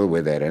deal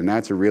with it. And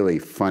that's a really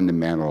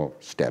fundamental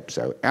step.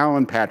 So,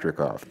 Alan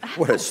Patricof.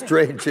 What a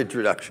strange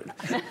introduction.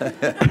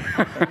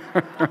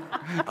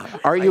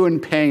 Are you in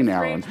pain,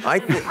 Alan? I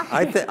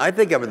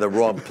think I'm in the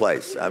wrong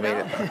place. I mean,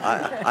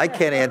 I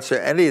can't answer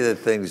any of the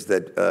things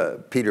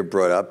that Peter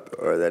brought up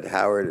or that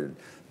Howard and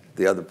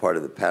the other part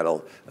of the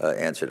panel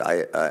answered.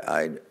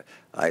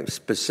 I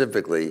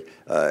specifically,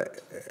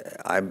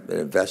 I'm an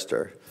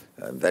investor,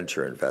 a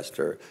venture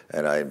investor,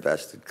 and I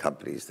invest in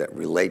companies that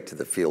relate to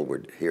the field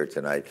we're here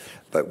tonight,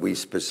 but we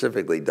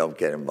specifically don't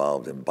get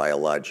involved in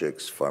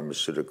biologics,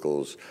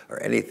 pharmaceuticals,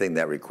 or anything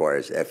that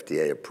requires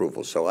FDA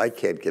approval. So I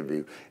can't give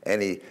you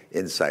any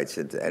insights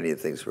into any of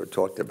the things we're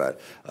talking about.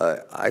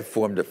 I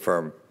formed a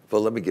firm.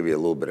 Well, let me give you a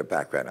little bit of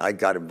background. I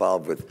got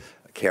involved with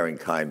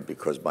CaringKind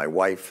because my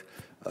wife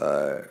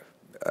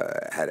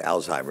had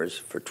Alzheimer's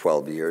for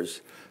 12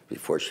 years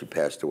before she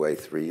passed away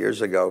 3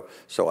 years ago.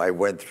 So I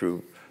went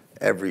through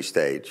every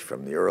stage,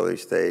 from the early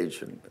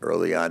stage and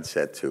early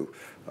onset to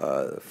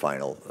the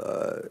final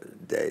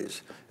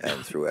days.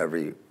 And through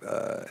every,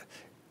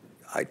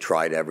 I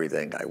tried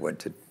everything. I went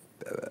to,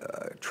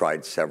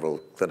 tried several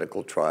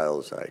clinical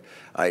trials.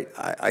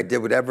 I did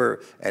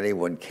whatever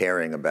anyone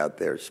caring about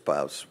their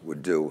spouse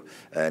would do.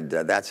 And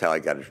that's how I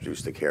got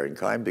introduced to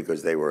CaringKind,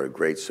 because they were a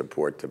great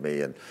support to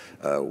me. And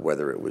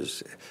whether it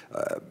was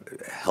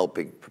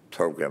helping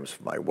programs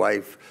for my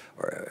wife,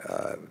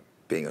 or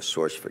being a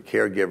source for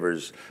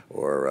caregivers,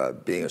 or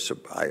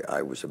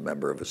I was a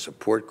member of a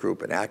support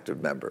group, an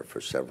active member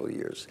for several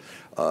years.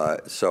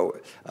 So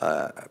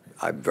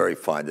I'm very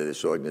fond of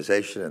this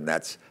organization, and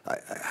that's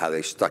how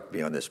they stuck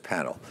me on this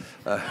panel.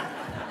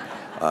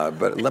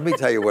 But let me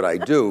tell you what I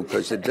do,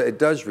 because it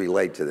does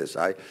relate to this.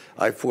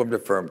 I formed a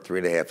firm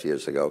 3.5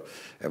 years ago,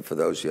 and for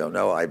those who don't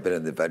know, I've been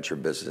in the venture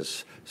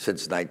business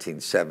since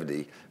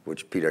 1970,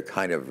 which Peter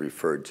kind of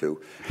referred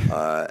to,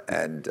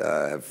 and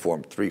have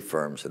formed 3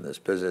 firms in this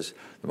business.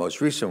 The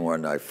most recent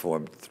one I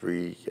formed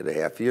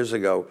 3.5 years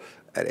ago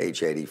at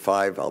age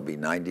 85. I'll be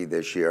 90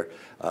 this year.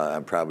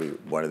 I'm probably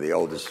one of the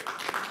oldest.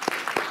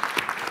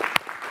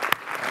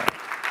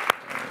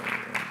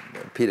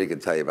 Peter can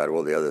tell you about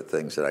all the other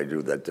things that I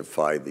do that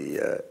defy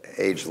the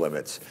age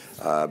limits.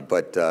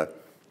 But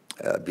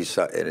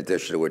in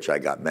addition to which, I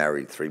got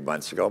married 3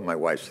 months ago. My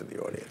wife's in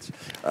the audience.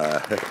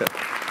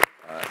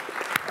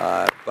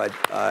 But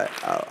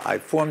I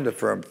formed a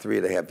firm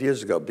 3.5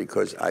 years ago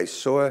because I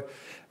saw,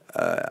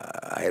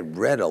 I had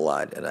read a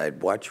lot, and I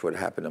had watched what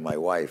happened to my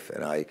wife,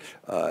 and I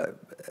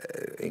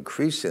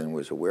increasingly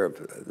was aware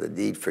of the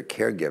need for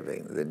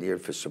caregiving, the need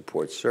for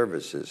support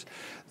services,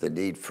 the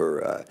need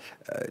for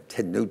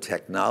new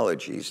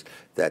technologies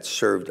that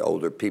served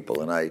older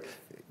people. And I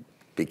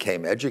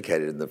became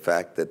educated in the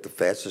fact that the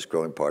fastest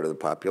growing part of the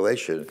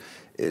population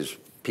is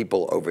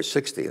people over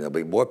 60, and there'll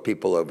be more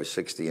people over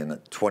 60 in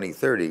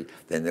 2030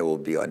 than there will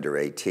be under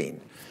 18.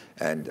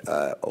 And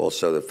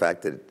also the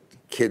fact that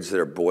kids that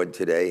are born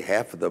today,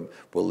 half of them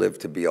will live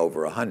to be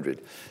over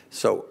 100.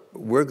 So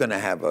we're going to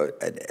have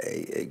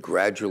a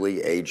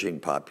gradually aging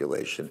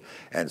population.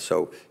 And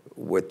so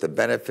with the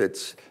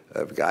benefits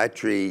of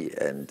Gayatri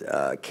and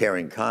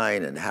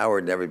CaringKind and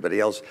Howard and everybody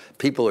else,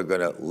 people are going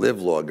to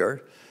live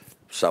longer.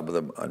 Some of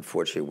them,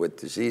 unfortunately, with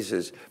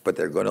diseases, but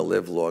they're going to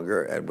live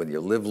longer. And when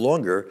you live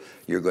longer,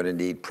 you're going to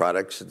need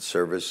products and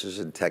services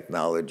and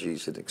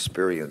technologies and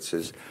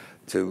experiences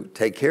to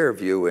take care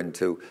of you and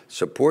to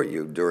support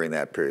you during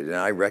that period. And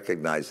I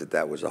recognized that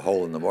that was a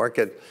hole in the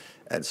market.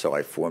 And so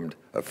I formed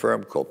a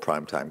firm called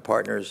Primetime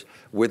Partners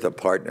with a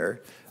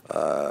partner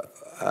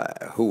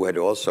who had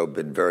also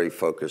been very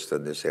focused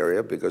on this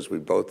area, because we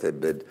both had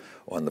been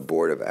on the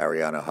board of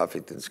Arianna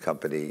Huffington's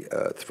company,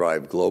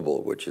 Thrive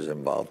Global, which is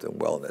involved in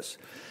wellness.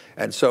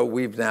 And so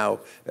we've now,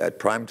 at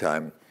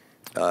Primetime,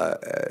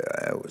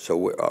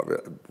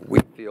 we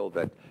feel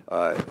that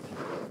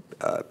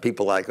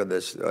people like on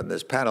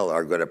this panel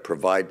are going to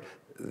provide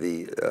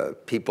the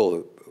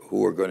people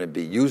who are going to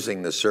be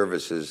using the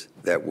services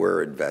that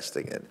we're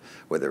investing in,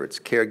 whether it's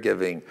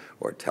caregiving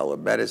or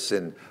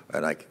telemedicine,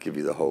 and I could give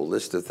you the whole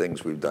list of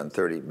things. We've done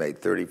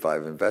made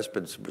 35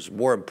 investments. But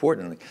more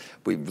importantly,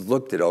 we've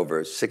looked at over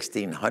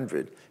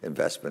 1,600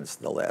 investments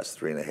in the last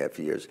 3.5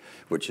 years,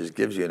 which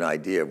gives you an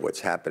idea of what's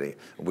happening.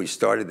 We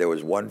started, there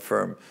was one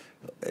firm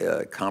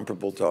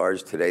comparable to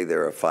ours. Today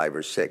there are 5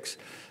 or 6.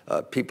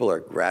 People are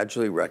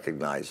gradually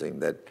recognizing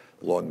that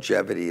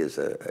longevity is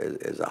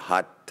a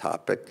hot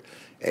topic,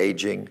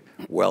 aging,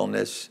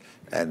 wellness,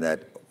 and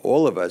that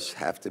all of us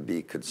have to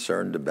be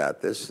concerned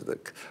about this. The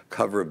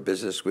cover of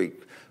Business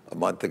Week a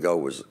month ago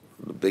was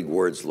the big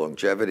words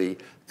longevity.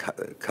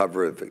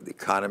 Cover of The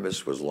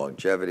Economist was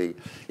longevity.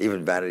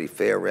 Even Vanity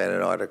Fair ran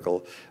an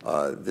article.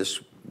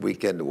 This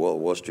weekend, the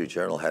Wall Street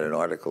Journal had an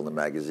article in the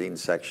magazine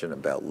section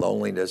about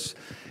loneliness.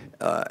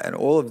 And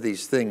all of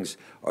these things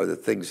are the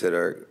things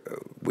that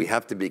we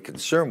have to be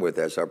concerned with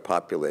as our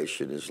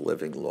population is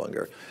living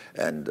longer,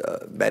 and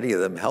many of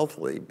them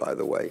healthily, by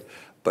the way.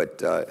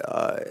 But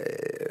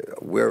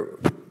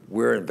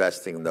we're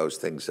investing in those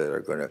things that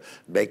are going to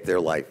make their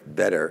life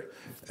better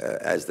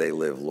as they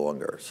live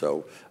longer.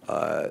 So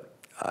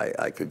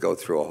I could go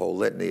through a whole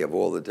litany of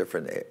all the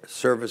different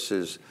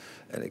services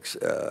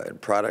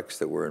and products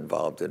that we're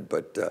involved in,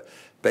 but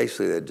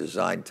basically they're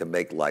designed to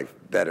make life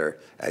better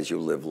as you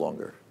live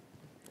longer.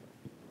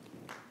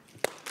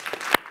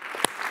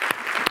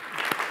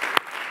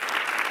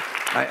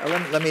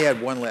 Let me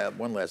add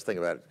one last thing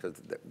about it,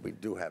 because we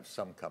do have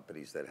some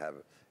companies that have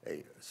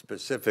a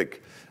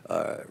specific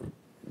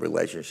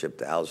relationship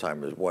to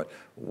Alzheimer's.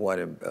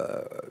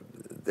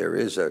 There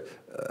is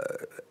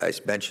I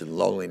mentioned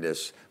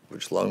loneliness,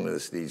 which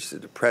loneliness leads to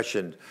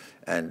depression,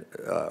 and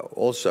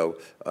also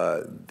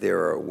there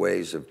are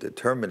ways of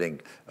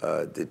determining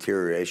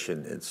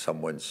deterioration in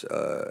someone's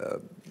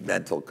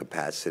mental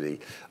capacity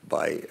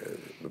by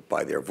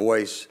their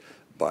voice,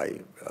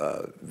 by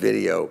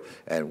video,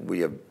 and we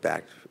have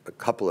backed a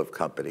couple of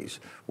companies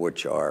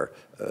which are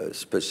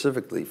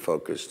specifically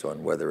focused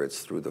on, whether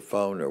it's through the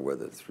phone or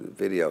whether it's through the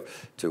video,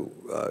 to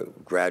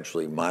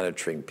gradually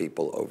monitoring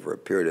people over a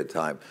period of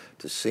time,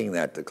 to seeing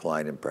that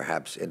decline and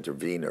perhaps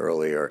intervene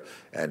earlier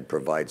and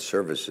provide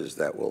services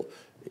that will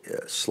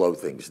slow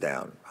things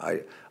down.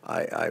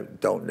 I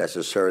don't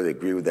necessarily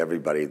agree with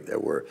everybody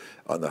that we're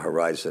on the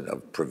horizon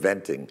of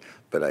preventing,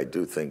 but I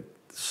do think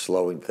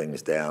slowing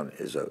things down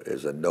is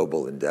a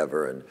noble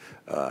endeavor, and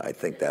I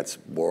think that's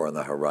more on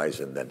the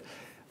horizon than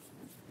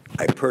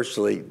I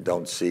personally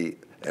don't see,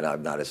 and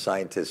I'm not a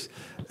scientist,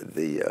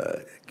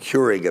 the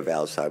curing of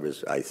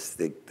Alzheimer's. I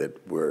think that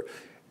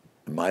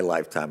in my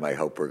lifetime, I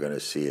hope we're going to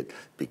see it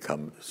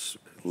become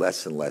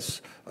less and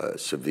less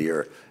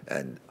severe,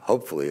 and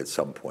hopefully at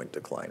some point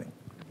declining.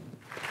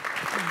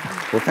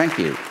 Well, thank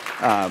you.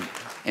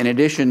 In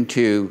addition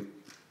to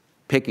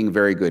picking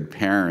very good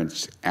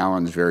parents,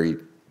 Alan's very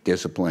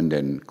disciplined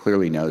and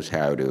clearly knows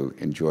how to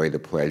enjoy the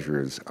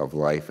pleasures of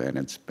life, and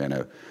it's been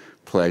a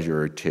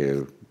pleasure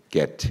to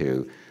get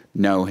to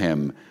know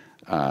him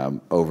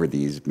over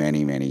these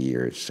many, many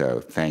years. So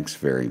thanks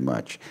very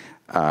much.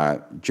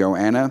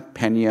 Joanna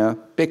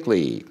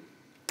Pena-Bickley.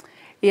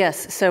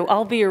 Yes, so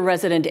I'll be your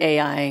resident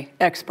AI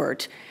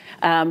expert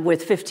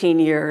with 15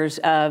 years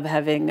of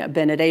having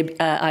been at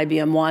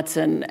IBM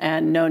Watson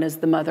and known as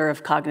the mother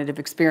of cognitive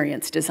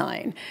experience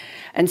design.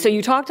 And so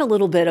you talked a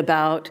little bit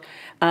about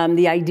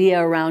the idea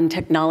around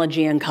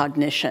technology and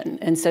cognition.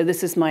 And so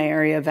this is my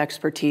area of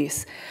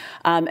expertise.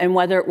 And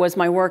whether it was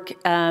my work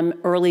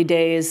early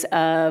days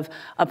of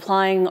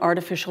applying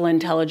artificial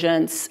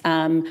intelligence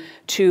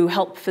to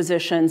help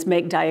physicians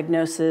make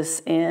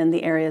diagnosis in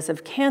the areas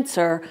of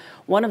cancer,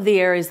 one of the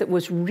areas that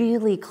was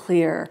really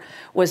clear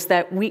was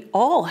that we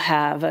all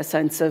have a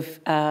sense of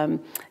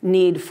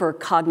need for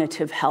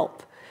cognitive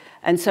help.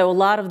 And so a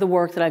lot of the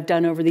work that I've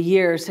done over the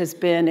years has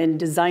been in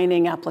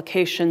designing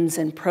applications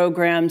and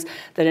programs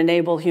that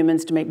enable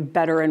humans to make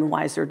better and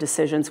wiser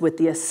decisions with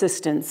the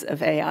assistance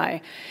of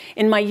AI.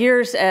 In my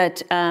years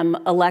at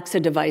Alexa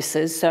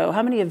devices, so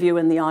how many of you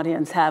in the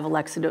audience have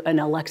an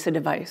Alexa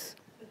device?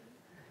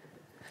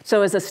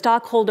 So as a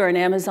stockholder in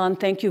Amazon,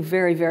 thank you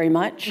very, very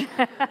much.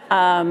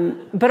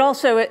 But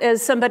also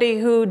as somebody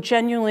who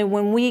genuinely,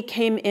 when we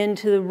came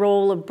into the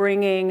role of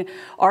bringing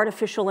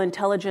artificial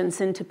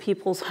intelligence into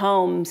people's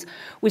homes,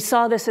 we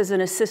saw this as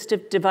an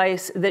assistive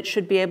device that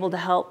should be able to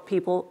help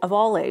people of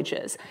all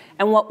ages.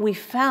 And what we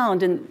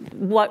found, and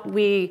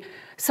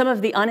some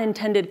of the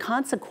unintended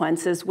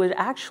consequences was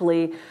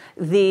actually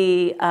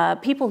the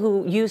people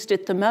who used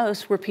it the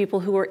most were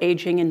people who were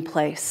aging in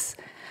place.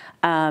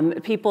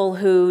 People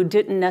who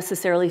didn't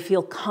necessarily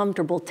feel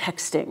comfortable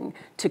texting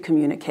to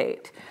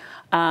communicate.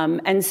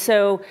 And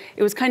so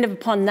it was kind of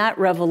upon that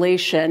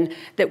revelation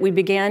that we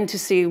began to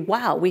see,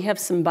 wow, we have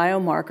some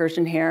biomarkers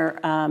in here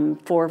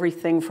for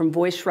everything from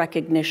voice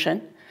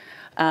recognition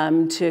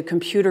to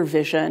computer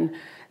vision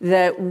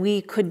that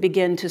we could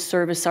begin to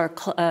service our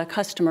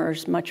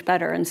customers much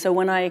better. And so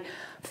when I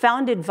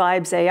founded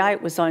Vibes AI,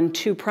 it was on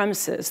two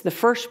premises. The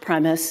first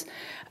premise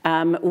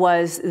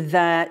was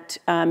that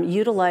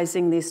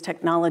utilizing these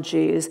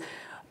technologies,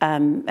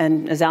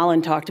 and as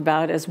Alan talked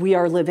about, as we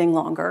are living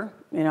longer,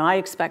 you know, I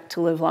expect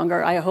to live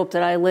longer. I hope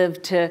that I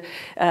live to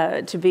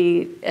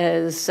be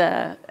as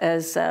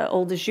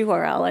old as you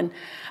are, Alan.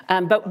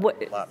 But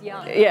what?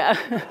 Yeah,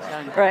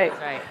 right.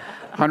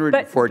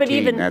 114. But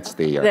even, that's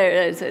the.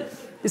 There is it.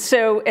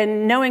 So,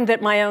 and knowing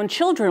that my own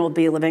children will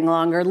be living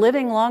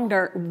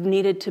longer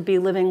needed to be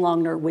living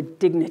longer with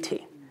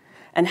dignity.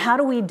 And how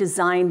do we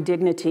design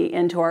dignity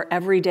into our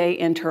everyday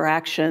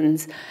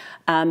interactions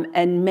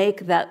and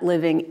make that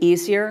living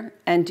easier,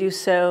 and do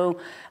so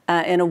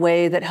in a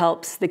way that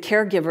helps the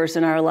caregivers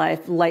in our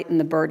life lighten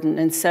the burden?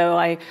 And so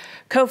I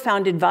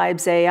co-founded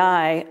Vibes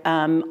AI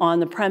on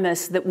the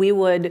premise that we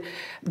would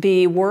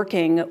be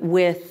working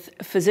with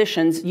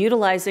physicians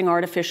utilizing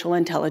artificial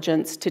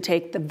intelligence to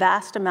take the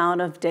vast amount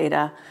of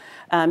data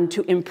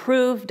to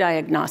improve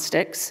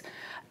diagnostics.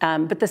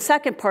 But the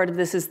second part of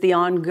this is the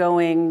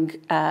ongoing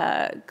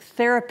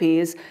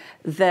therapies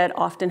that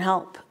often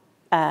help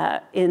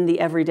in the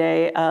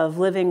everyday of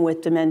living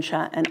with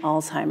dementia and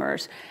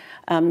Alzheimer's.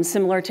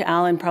 Similar to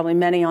Alan, probably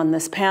many on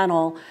this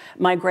panel,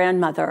 my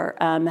grandmother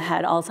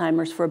had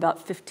Alzheimer's for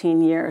about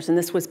 15 years, and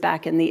this was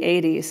back in the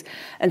 80s.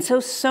 And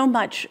so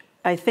much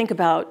I think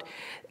about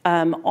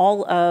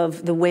all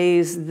of the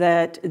ways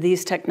that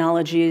these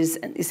technologies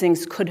and these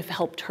things could have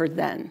helped her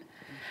then.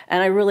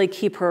 And I really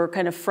keep her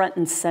kind of front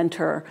and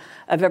center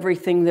of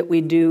everything that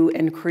we do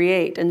and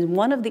create. And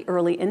one of the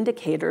early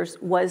indicators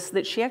was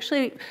that she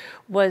actually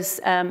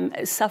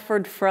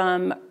suffered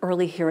from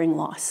early hearing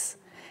loss.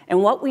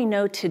 And what we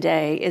know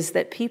today is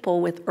that people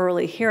with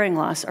early hearing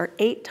loss are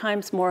 8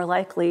 times more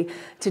likely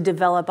to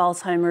develop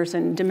Alzheimer's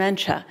and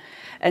dementia.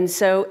 And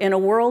so in a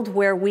world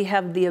where we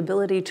have the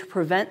ability to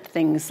prevent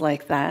things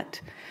like that,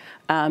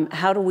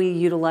 how do we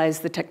utilize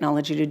the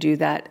technology to do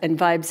that? And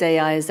Vibes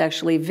AI is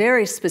actually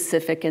very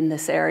specific in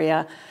this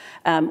area,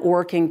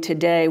 working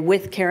today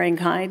with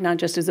CaringKind, not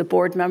just as a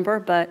board member,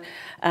 but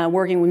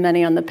working with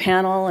many on the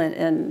panel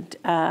and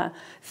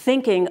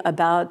thinking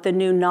about the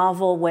new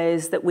novel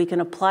ways that we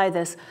can apply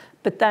this.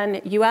 But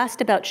then you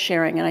asked about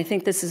sharing, and I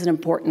think this is an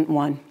important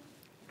one.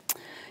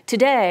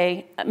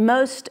 Today,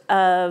 most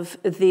of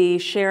the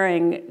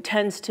sharing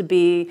tends to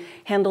be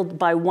handled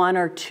by 1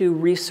 or 2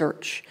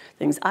 research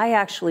things. I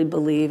actually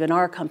believe, and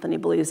our company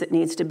believes, it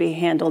needs to be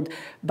handled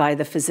by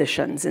the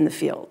physicians in the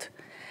field.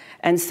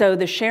 And so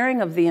the sharing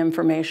of the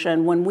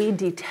information, when we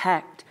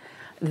detect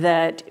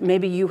that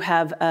maybe you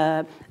have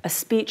a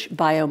speech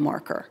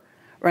biomarker,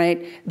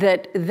 right,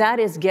 that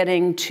is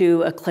getting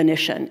to a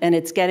clinician, and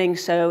it's getting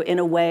so in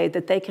a way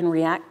that they can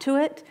react to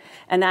it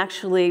and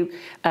actually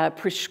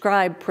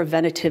prescribe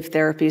preventative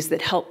therapies that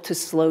help to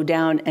slow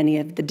down any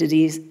of the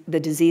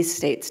disease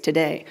states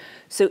today.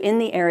 So in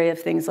the area of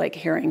things like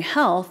hearing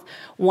health,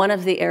 one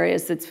of the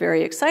areas that's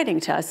very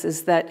exciting to us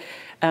is that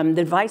the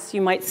device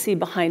you might see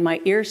behind my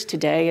ears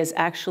today is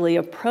actually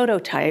a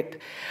prototype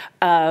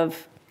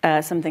of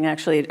something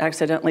actually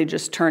accidentally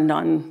just turned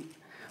on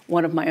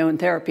one of my own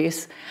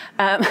therapies.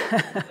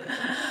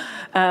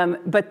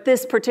 But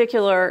this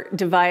particular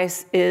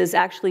device is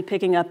actually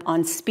picking up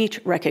on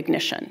speech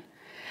recognition.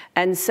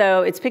 And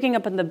so it's picking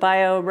up on the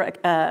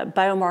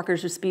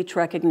biomarkers of speech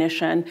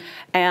recognition,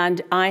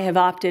 and I have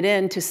opted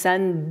in to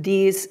send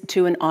these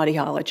to an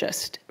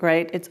audiologist,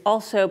 right? It's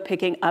also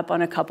picking up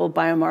on a couple of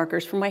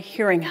biomarkers for my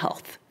hearing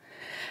health.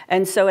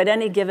 And so at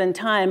any given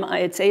time,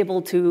 it's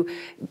able to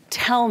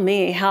tell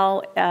me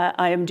how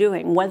I am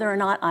doing, whether or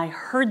not I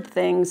heard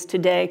things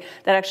today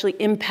that actually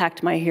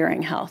impact my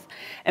hearing health.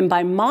 And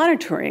by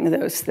monitoring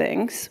those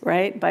things,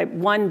 right, by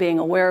one, being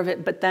aware of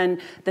it, but then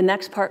the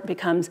next part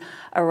becomes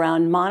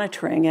around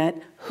monitoring it,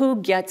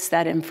 who gets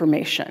that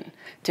information?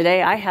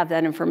 Today I have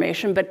that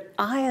information, but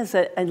I as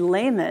a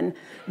layman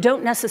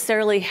don't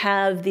necessarily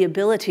have the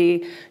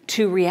ability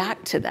to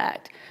react to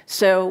that.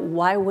 So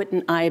why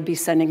wouldn't I be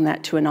sending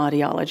that to an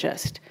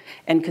audiologist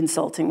and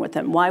consulting with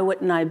them? Why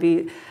wouldn't I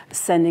be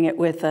sending it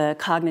with a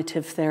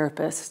cognitive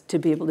therapist to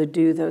be able to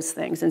do those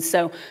things? And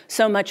so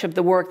much of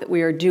the work that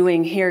we are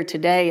doing here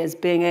today is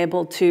being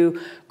able to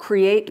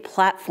create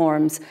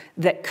platforms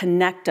that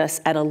connect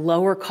us at a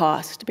lower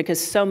cost, because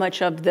so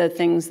much of the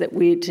things that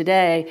we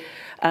today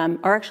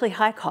are actually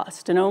high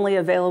cost and only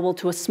available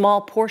to a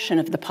small portion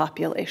of the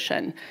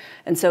population.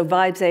 And so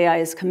Vibes AI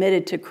is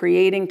committed to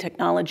creating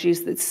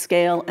technologies that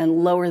scale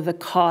and lower the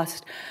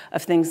cost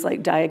of things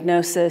like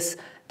diagnosis,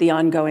 the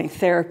ongoing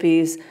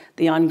therapies,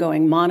 the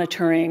ongoing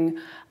monitoring,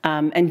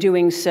 and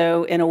doing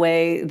so in a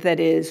way that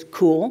is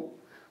cool,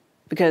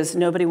 because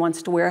nobody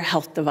wants to wear a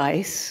health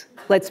device.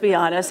 Let's be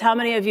honest. How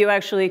many of you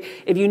actually,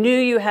 if you knew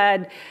you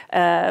had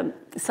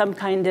some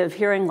kind of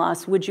hearing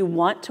loss, would you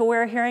want to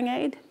wear a hearing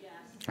aid?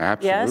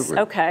 Absolutely. Yes?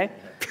 Okay.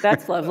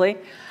 That's lovely.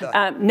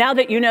 Now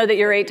that you know that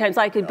you're 8 times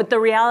likely, but the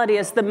reality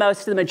is the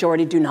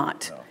majority do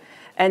not.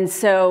 And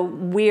so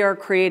we are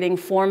creating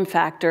form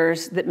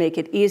factors that make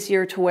it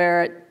easier to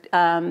wear it,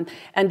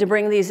 and to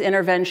bring these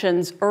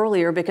interventions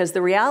earlier, because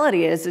the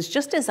reality is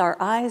just as our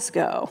eyes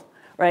go,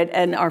 right,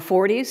 and our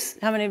 40s,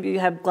 how many of you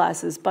have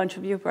glasses? Bunch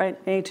of you,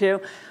 right? Me too?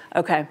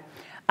 Okay.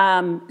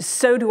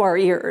 So do our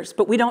ears,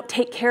 but we don't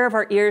take care of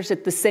our ears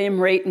at the same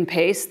rate and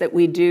pace that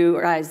we do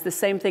our eyes. The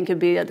same thing could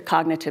be a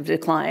cognitive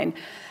decline.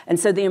 And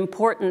so the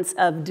importance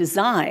of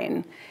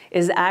design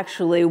is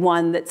actually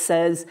one that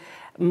says,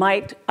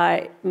 might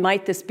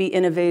this be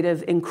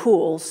innovative and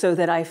cool so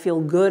that I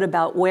feel good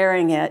about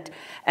wearing it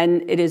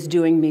and it is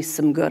doing me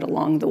some good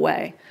along the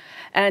way?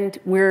 And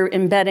we're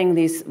embedding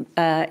these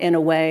in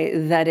a way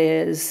that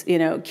is,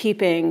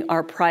 keeping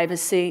our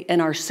privacy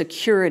and our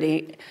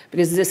security,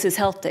 because this is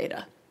health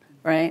data,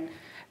 right,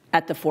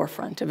 at the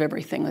forefront of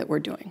everything that we're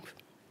doing.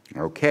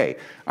 Okay.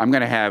 I'm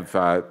going to have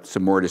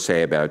some more to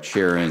say about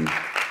sharing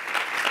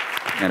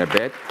in a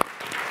bit.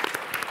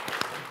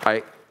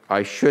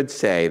 I should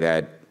say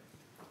that,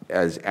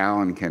 as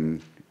Alan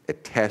can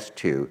attest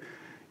to,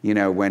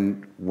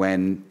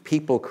 when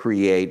people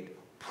create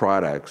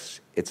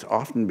products, it's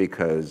often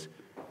because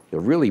they're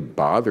really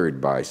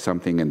bothered by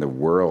something in the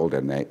world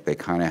and they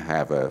kind of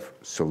have a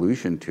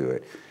solution to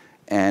it.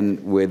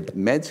 And with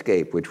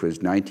Medscape, which was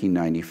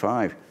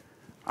 1995,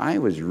 I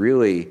was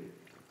really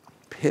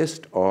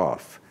pissed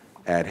off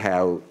at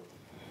how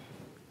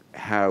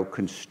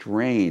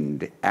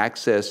constrained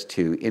access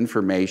to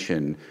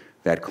information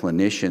that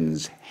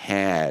clinicians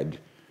had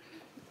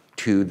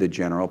to the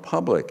general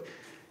public.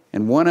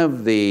 And one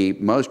of the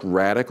most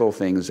radical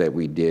things that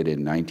we did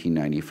in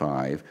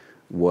 1995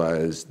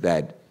 was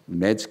that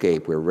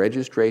Medscape, where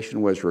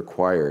registration was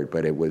required,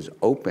 but it was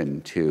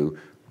open to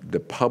the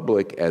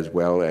public as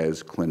well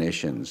as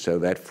clinicians, so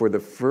that for the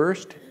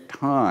first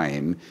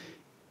time,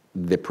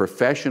 the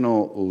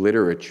professional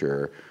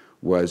literature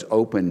was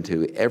open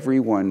to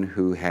everyone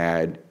who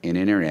had an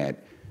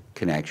internet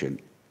connection.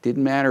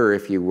 Didn't matter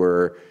if you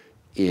were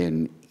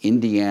in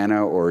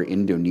Indiana or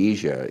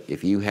Indonesia.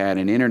 If you had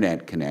an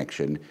internet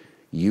connection,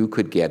 you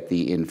could get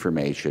the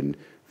information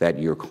that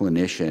your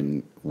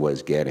clinician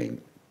was getting.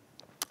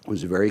 It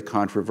was very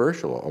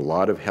controversial. A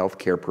lot of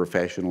healthcare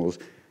professionals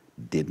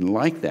didn't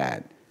like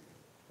that.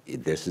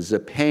 This is a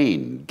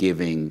pain,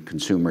 giving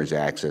consumers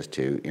access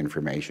to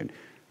information.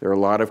 There are a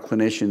lot of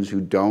clinicians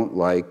who don't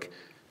like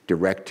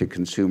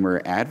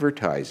direct-to-consumer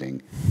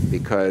advertising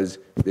because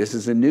this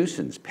is a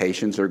nuisance.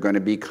 Patients are going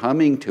to be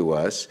coming to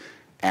us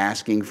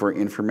asking for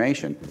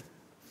information.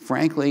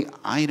 Frankly,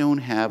 I don't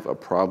have a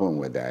problem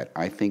with that.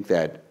 I think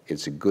that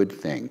it's a good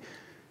thing.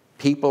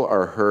 People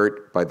are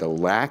hurt by the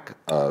lack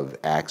of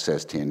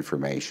access to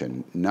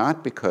information,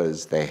 not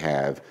because they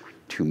have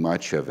too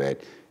much of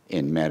it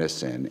in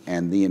medicine.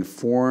 And the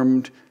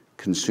informed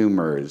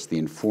consumers, the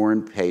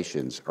informed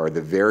patients, are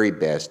the very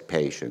best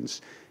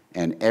patients.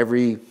 And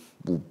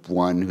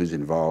everyone who's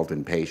involved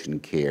in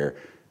patient care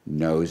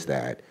knows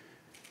that.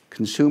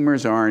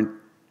 Consumers aren't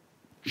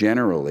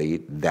generally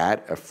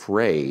that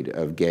afraid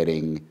of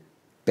getting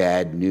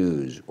bad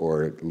news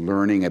or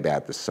learning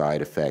about the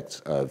side effects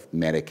of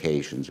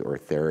medications or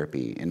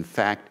therapy. In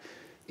fact,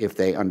 if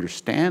they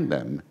understand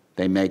them,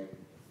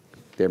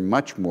 they're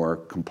much more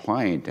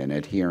compliant and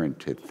adherent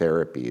to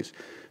therapies.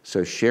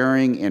 So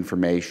sharing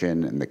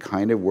information and the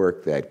kind of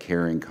work that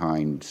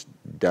CaringKind's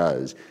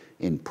does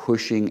in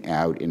pushing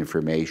out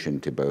information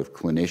to both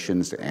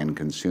clinicians and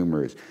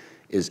consumers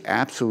is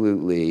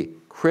absolutely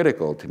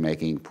critical to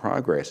making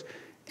progress.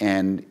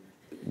 And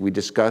we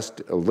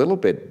discussed a little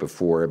bit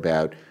before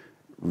about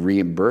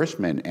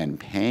reimbursement and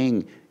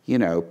paying,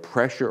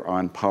 pressure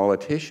on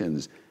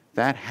politicians.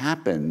 That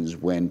happens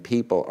when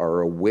people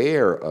are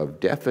aware of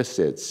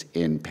deficits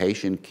in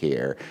patient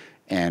care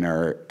and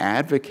are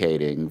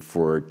advocating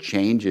for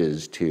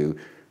changes to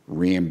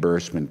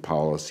reimbursement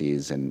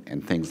policies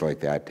and things like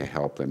that to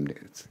help them,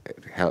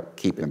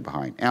 keep them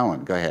behind.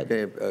 Alan, go ahead.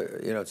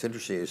 It's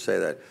interesting you say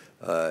that.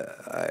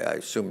 I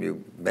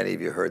assume many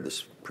of you heard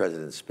this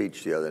president's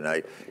speech the other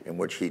night in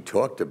which he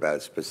talked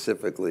about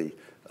specifically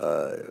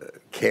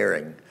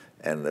caring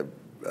and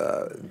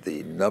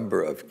the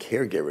number of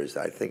caregivers.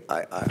 I think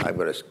I'm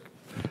going to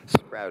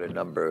sprout a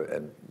number,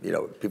 and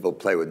people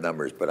play with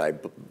numbers,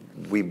 but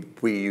we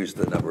use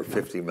the number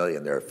 50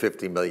 million. There are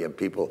 50 million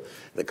people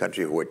in the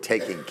country who are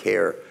taking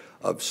care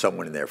of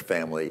someone in their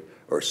family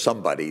or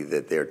somebody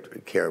that they're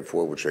caring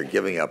for, which are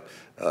giving up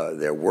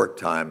their work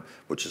time,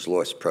 which has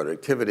lost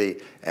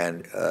productivity,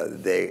 and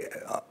they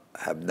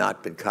have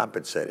not been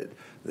compensated.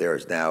 There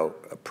is now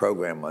a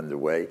program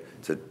underway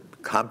to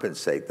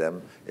compensate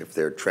them if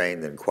they're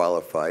trained and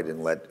qualified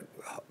and let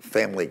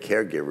family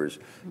caregivers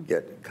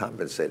get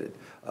compensated.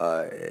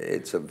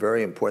 It's a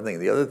very important thing.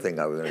 The other thing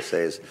I was going to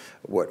say is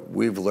what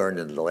we've learned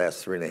in the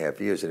last 3.5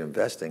 years in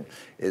investing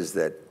is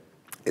that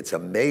it's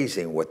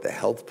amazing what the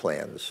health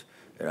plans,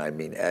 and I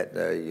mean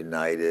Aetna,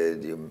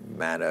 United,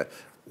 Humana,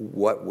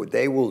 what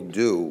they will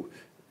do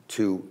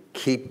to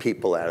keep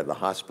people out of the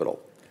hospital.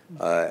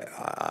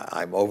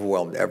 I'm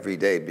overwhelmed every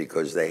day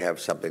because they have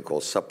something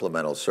called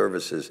supplemental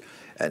services,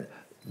 and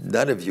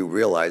none of you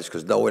realize,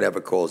 because no one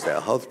ever calls their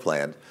health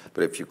plan,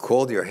 but if you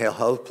called your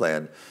health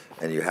plan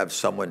and you have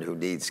someone who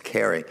needs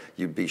caring,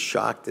 you'd be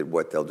shocked at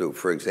what they'll do.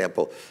 For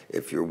example,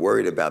 if you're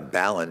worried about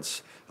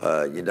balance,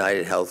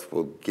 United Health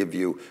will give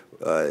you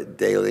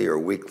daily or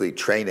weekly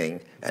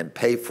training and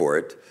pay for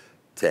it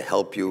to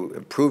help you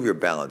improve your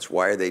balance.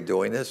 Why are they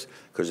doing this?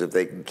 Because if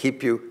they can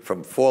keep you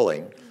from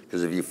falling,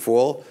 because if you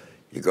fall,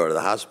 you go to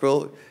the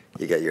hospital,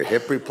 you get your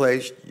hip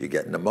replaced, you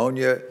get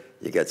pneumonia,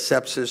 you get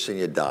sepsis, and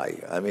you die.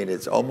 I mean,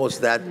 it's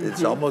almost that.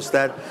 It's almost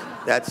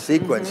that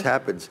sequence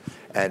happens.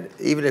 And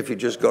even if you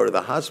just go to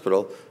the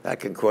hospital,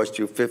 that can cost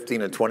you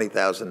 $15,000 to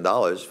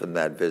 $20,000 from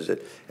that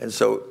visit. And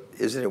so,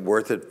 isn't it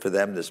worth it for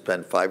them to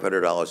spend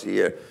 $500 a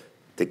year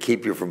to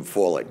keep you from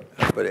falling?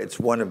 But it's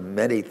one of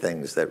many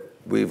things that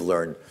we've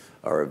learned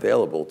are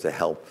available to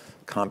help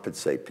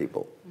compensate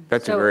people.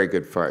 That's a very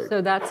good fight.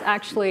 So that's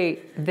actually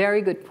a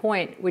very good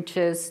point, which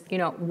is,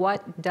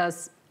 what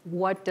does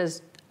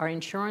our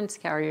insurance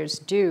carriers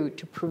do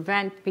to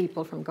prevent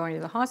people from going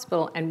to the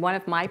hospital? And one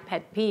of my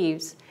pet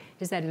peeves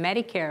is that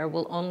Medicare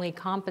will only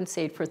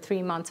compensate for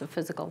 3 months of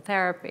physical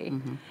therapy.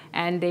 Mm-hmm.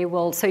 And they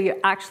will, so you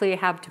actually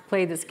have to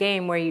play this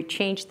game where you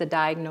change the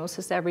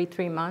diagnosis every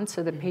 3 months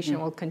so the patient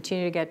will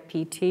continue to get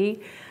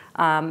PT.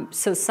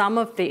 So some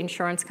of the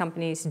insurance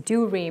companies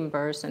do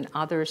reimburse and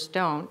others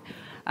don't.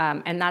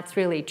 And that's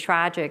really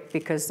tragic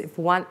because if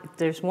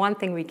there's one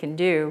thing we can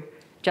do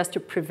just to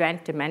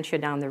prevent dementia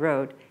down the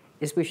road,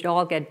 is we should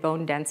all get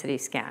bone density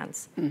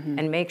scans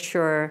and make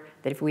sure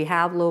that if we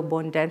have low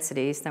bone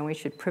densities, then we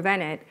should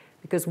prevent it,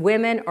 because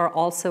women are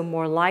also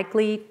more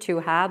likely to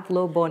have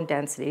low bone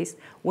densities.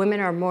 Women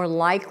are more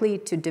likely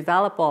to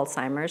develop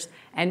Alzheimer's,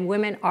 and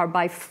women are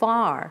by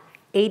far,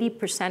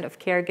 80% of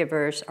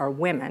caregivers are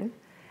women,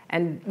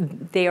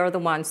 and they are the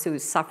ones who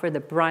suffer the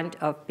brunt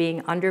of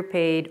being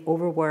underpaid,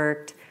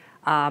 overworked,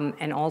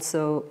 and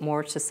also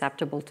more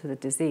susceptible to the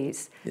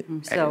disease.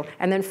 So,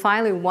 and then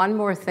finally, one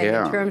more thing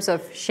in terms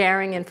of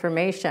sharing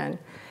information.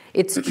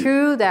 It's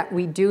true that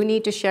we do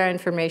need to share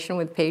information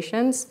with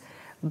patients,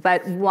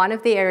 but one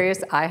of the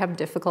areas I have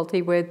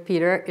difficulty with,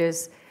 Peter,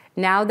 is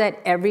now that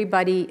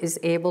everybody is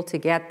able to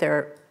get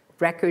their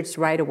records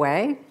right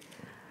away,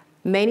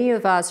 many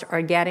of us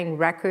are getting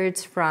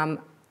records from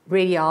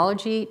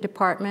radiology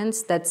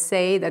departments that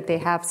say that they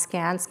have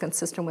scans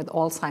consistent with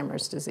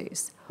Alzheimer's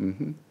disease.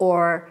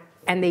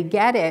 And they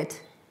get it,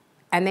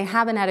 and they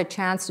haven't had a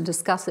chance to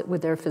discuss it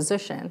with their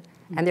physician,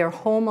 and they're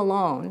home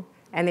alone,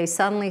 and they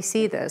suddenly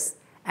see this,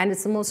 and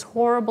it's the most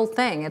horrible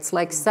thing. It's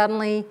like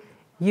suddenly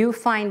you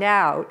find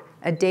out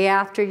a day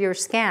after your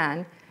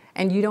scan,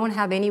 and you don't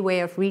have any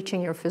way of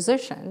reaching your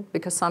physician,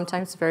 because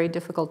sometimes it's very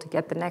difficult to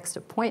get the next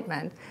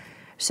appointment.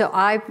 So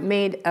I've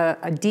made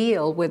a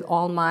deal with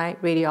all my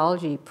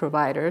radiology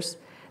providers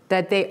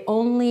that they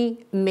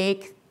only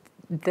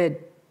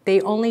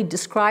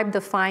describe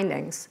the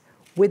findings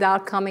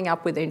without coming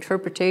up with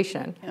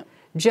interpretation,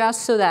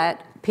 just so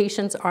that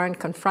patients aren't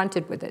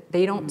confronted with it.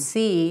 They don't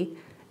see,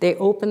 they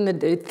open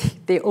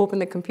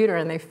the computer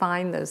and they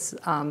find this,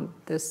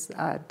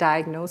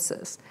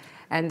 diagnosis,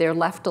 and they're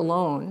left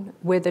alone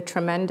with a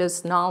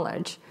tremendous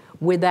knowledge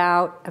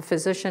without a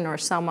physician or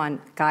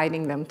someone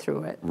guiding them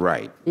through it.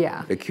 Right.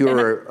 Yeah. The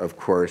cure, of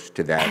course,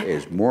 to that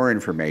is more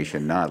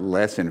information, not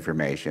less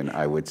information,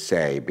 I would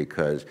say,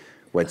 because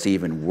what's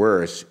even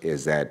worse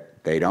is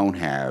that they don't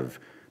have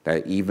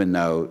that, even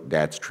though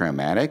that's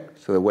traumatic.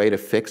 So the way to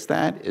fix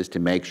that is to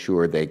make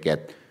sure they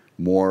get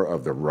more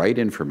of the right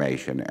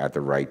information at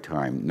the right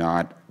time,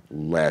 not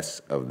less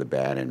of the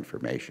bad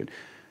information.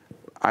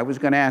 I was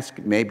going to ask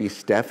maybe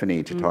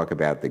Stephani to talk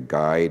about the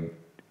guide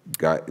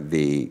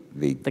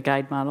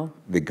model,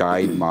 the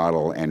guide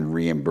model and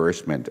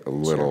reimbursement a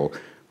little,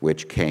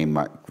 which came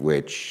up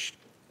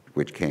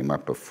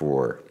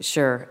before.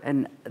 Sure,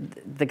 and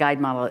the guide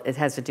model, it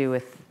has to do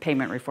with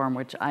payment reform,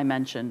 which I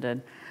mentioned,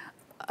 and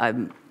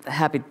I'm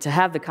happy to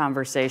have the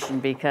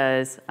conversation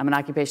because I'm an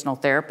occupational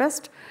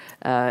therapist,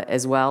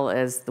 as well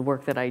as the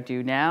work that I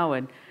do now,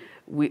 and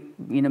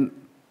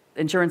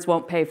insurance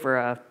won't pay for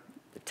a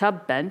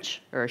tub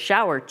bench or a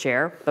shower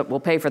chair, but we'll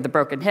pay for the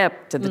broken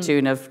hip to the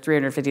tune of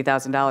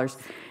 $350,000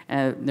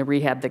 and the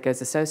rehab that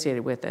goes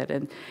associated with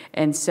it.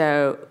 And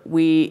so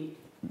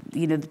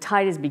the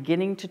tide is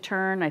beginning to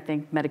turn. I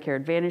think Medicare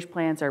Advantage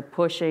plans are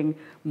pushing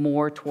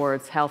more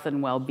towards health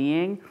and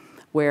well-being,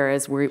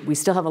 whereas we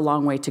still have a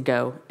long way to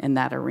go in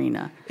that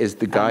arena. Is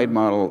the guide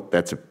model,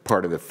 that's a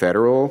part of the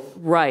federal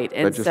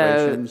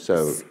legislation?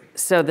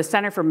 So the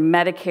Center for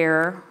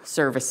Medicare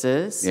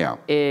Services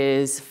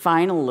is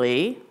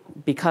finally,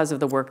 because of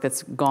the work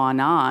that's gone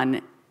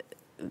on,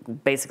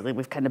 basically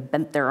we've kind of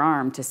bent their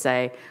arm to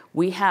say,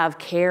 we have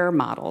care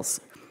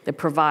models that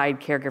provide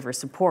caregiver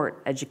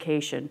support,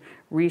 education,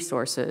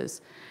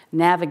 resources,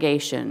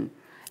 navigation,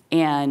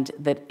 and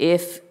that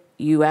if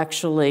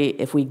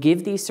we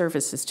give these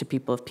services to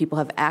people, if people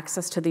have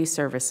access to these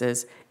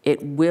services,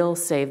 it will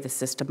save the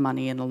system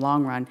money in the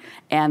long run,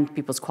 and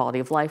people's quality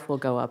of life will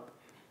go up.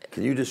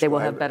 Can you describe? They will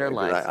have better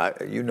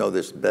lives. You know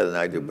this better than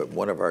I do, but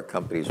one of our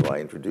companies, who I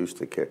introduced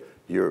the care,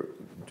 you're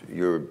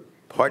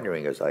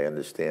partnering, as I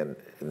understand,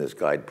 in this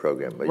guide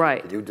program.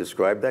 Right. Can you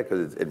describe that?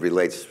 Because it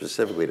relates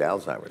specifically to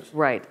Alzheimer's.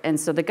 Right. And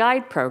so the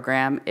guide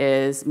program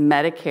is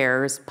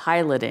Medicare's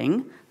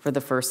piloting for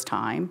the first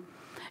time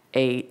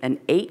an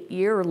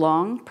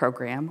 8-year-long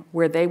program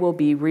where they will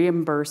be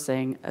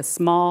reimbursing a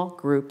small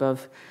group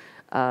of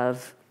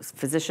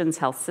physicians,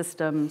 health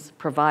systems,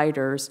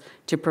 providers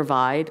to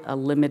provide a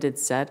limited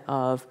set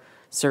of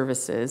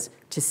services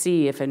to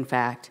see if, in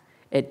fact,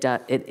 it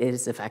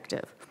is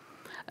effective.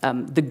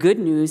 The good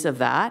news of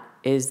that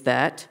is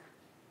that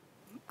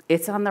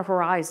it's on the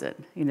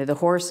horizon. The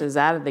horse is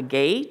out of the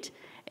gate,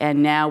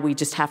 and now we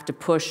just have to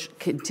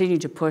continue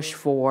to push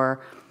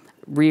for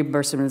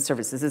reimbursement of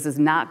services. This is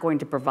not going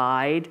to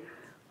provide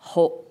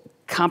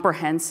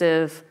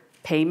comprehensive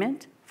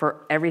payment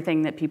for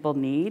everything that people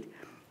need,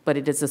 but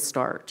it is a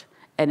start.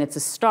 And it's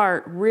a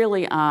start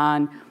really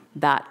on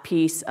that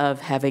piece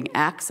of having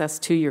access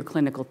to your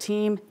clinical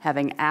team,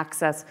 having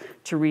access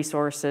to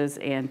resources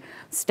and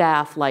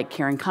staff like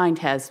CaringKind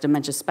has,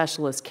 dementia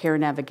specialists, care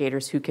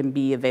navigators who can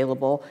be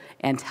available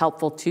and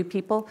helpful to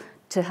people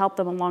to help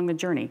them along the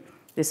journey.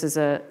 This is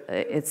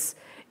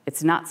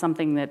it's not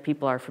something that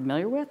people are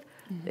familiar with.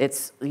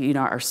 It's,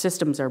 our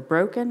systems are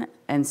broken,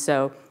 and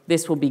so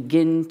this will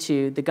begin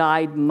the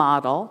guide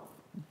model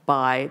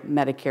by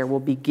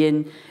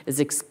Medicare is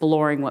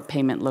exploring what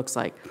payment looks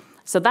like.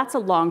 So that's a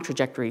long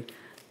trajectory.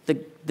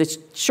 The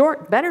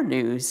short, better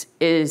news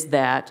is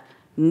that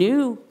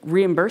new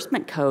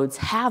reimbursement codes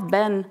have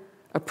been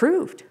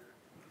approved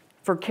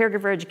for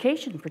caregiver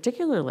education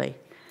particularly.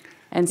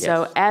 And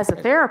so as a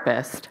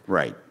therapist,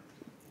 right,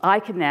 I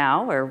can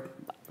now, or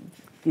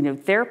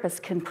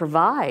therapists can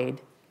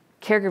provide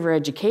caregiver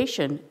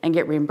education and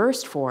get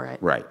reimbursed for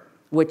it. right.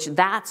 Which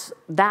that's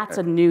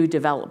a new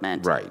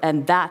development. Right.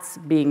 And that's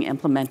being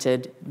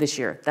implemented this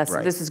year.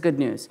 Right. This is good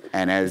news.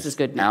 And this is as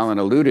good news. Alan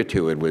alluded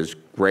to, it was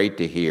great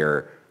to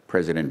hear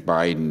President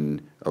Biden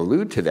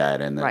allude to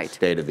that in the Right.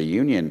 State of the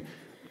Union.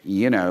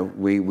 We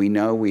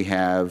know we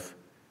have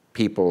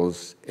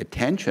people's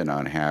attention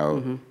on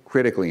how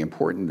critically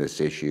important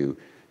this issue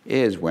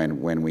is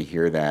when we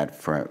hear that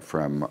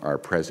from our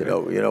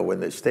president. When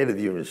the State of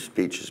the Union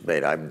speech is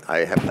made,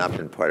 I have not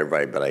been part of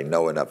it, but I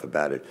know enough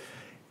about it.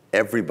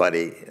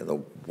 Everybody in the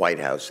White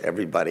House,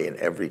 everybody in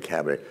every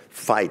cabinet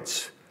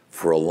fights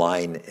for a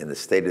line in the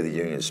State of the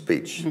Union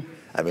speech.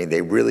 I mean,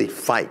 they really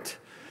fight.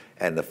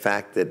 And the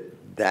fact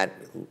that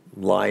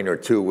line or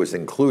two was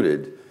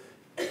included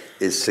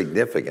is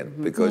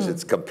significant because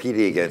it's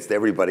competing against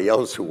everybody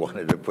else who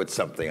wanted to put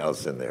something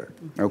else in there.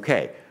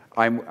 Okay.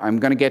 I'm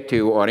going to get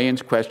to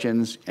audience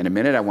questions in a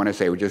minute. I want to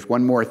say just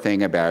one more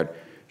thing about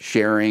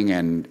sharing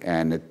and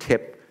a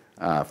tip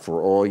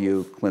for all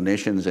you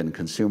clinicians and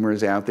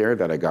consumers out there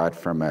that I got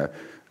from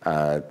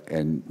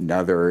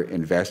another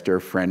investor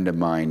friend of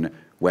mine,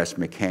 Wes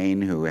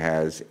McCain,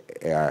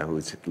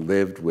 who's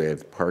lived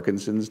with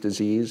Parkinson's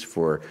disease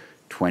for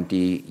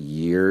 20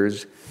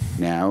 years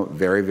now.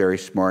 Very, very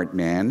smart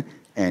man.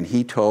 And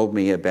he told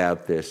me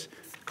about this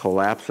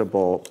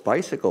collapsible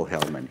bicycle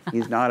helmet.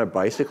 He's not a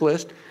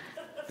bicyclist.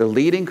 The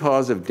leading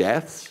cause of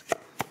deaths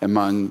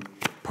among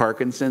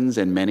Parkinson's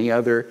and many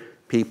other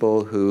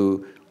people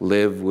who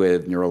live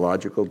with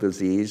neurological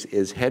disease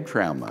is head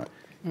trauma.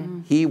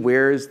 He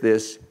wears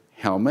this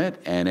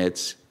helmet, and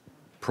it's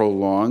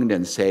prolonged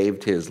and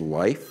saved his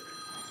life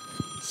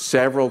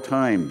several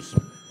times.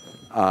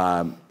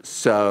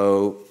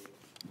 So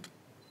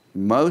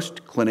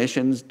most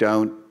clinicians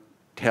don't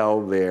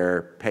tell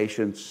their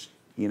patients,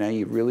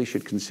 you really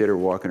should consider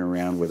walking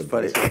around with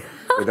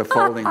a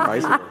folding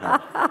bicycle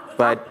helmet.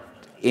 But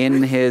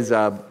in his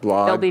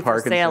blog, They'll be for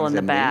Parkinson's sale in the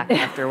and back Me,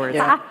 afterwards.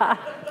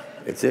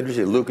 It's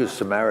interesting. Lucas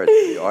Samaras,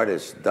 the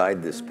artist,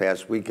 died this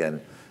past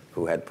weekend,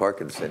 who had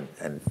Parkinson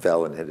and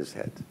fell and hit his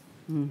head.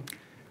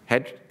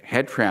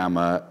 Head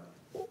trauma,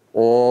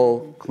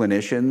 all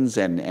clinicians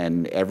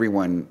and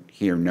everyone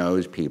here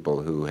knows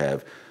people who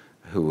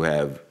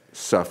have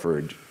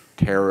suffered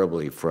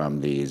terribly from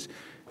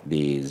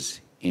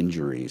these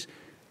injuries.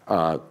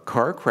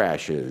 Car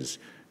crashes,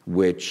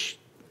 which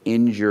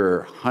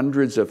injure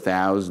hundreds of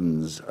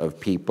thousands of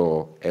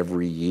people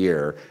every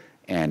year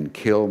and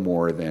kill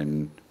more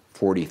than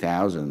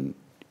 40,000,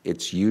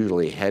 it's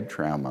usually head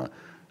trauma.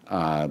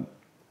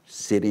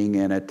 Sitting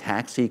in a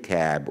taxi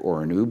cab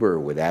or an Uber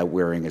without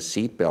wearing a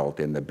seatbelt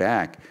in the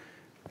back,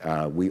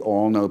 we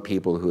all know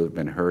people who have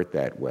been hurt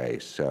that way.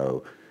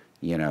 So,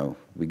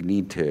 we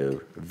need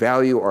to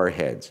value our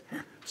heads.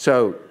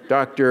 So,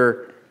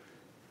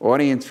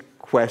 audience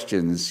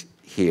questions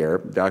here.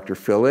 Dr.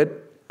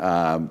 Fillit,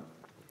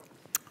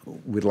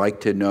 would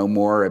like to know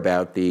more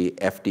about the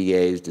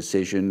FDA's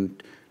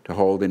decision to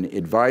hold an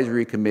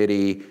advisory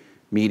committee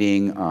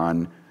meeting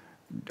on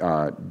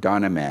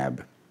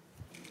donanemab.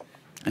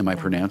 Am I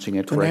pronouncing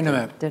it correctly?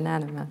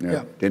 Donanemab.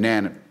 Yeah.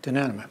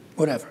 Donanemab,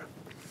 whatever.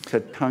 It's a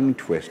tongue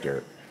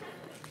twister.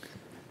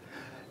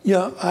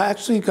 Yeah, I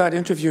actually got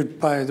interviewed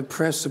by the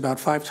press about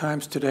 5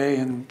 times today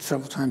and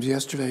several times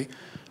yesterday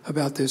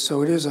about this,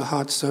 so it is a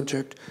hot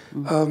subject.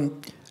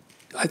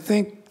 I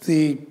think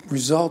the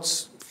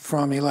results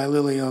from Eli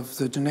Lilly of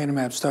the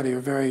donanemab study are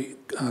very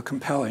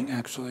compelling,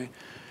 actually.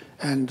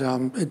 And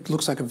it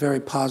looks like a very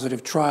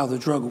positive trial. The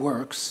drug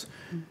works.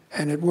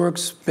 And it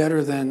works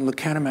better than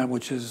lecanemab,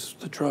 which is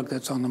the drug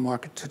that's on the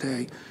market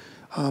today.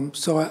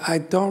 So I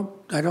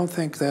don't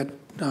think that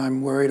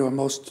I'm worried, or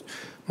most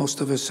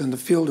of us in the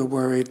field are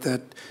worried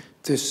that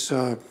this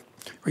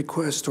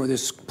request or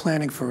this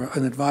planning for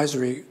an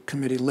advisory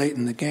committee late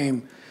in the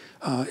game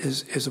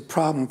is a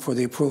problem for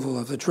the approval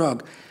of the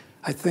drug.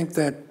 I think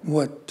that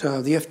what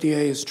the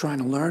FDA is trying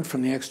to learn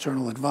from the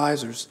external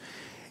advisors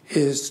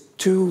is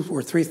 2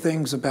 or 3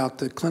 things about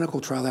the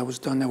clinical trial that was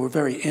done that were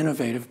very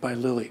innovative by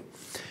Lilly.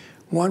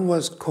 One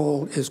is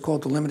called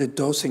the limited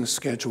dosing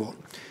schedule.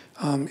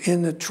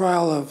 In the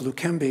trial of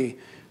Leqembi,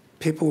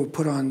 people were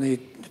put on the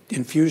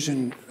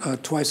infusion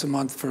twice a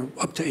month for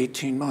up to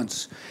 18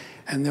 months.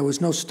 And there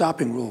was no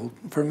stopping rule.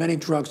 For many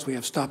drugs, we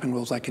have stopping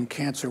rules, like in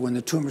cancer. When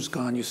the tumor's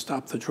gone, you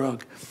stop the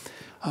drug.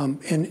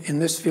 In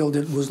this field,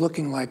 it was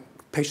looking like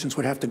patients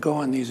would have to go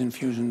on these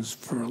infusions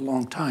for a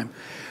long time.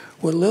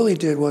 What Lilly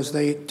did was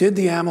they did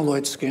the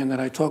amyloid scan that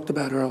I talked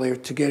about earlier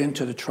to get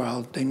into the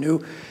trial. They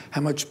knew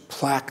how much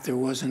plaque there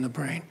was in the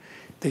brain.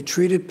 They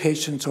treated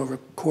patients over a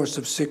course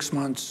of 6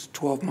 months,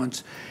 12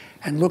 months,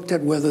 and looked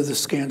at whether the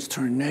scans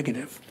turned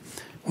negative.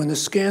 When the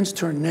scans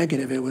turned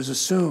negative, it was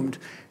assumed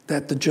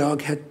that the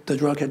drug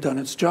had done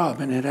its job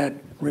and it had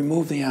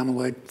removed the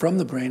amyloid from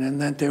the brain, and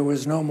that there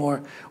was no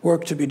more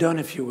work to be done,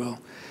 if you will.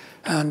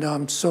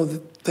 And so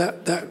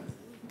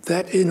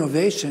that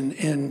innovation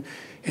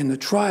in the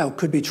trial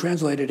could be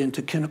translated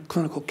into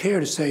clinical care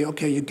to say,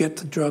 okay, you get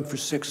the drug for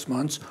 6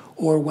 months,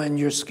 or when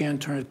your scan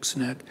turns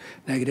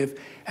negative,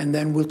 and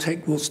then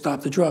we'll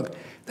stop the drug.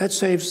 That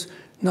saves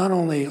not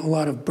only a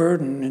lot of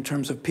burden in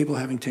terms of people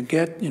having to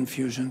get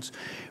infusions,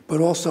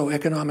 but also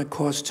economic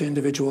costs to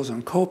individuals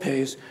on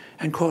copays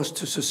and costs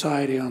to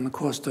society on the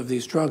cost of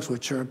these drugs,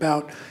 which are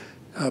about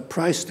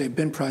they've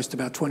been priced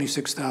about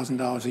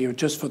 $26,000 a year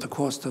just for the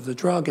cost of the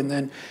drug, and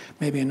then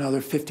maybe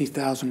another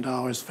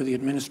 $50,000 for the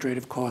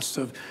administrative costs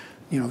of,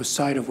 the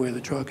site of where the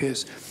drug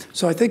is.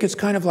 So I think it's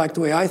kind of like the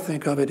way I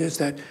think of it is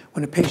that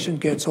when a patient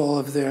gets all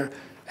of their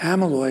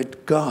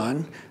amyloid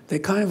gone, they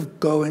kind of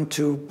go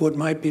into what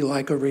might be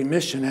like a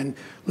remission. And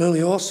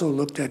Lily also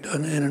looked at,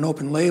 in an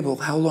open label,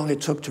 how long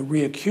it took to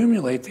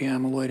reaccumulate the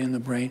amyloid in the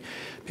brain,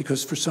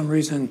 because for some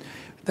reason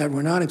that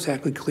we're not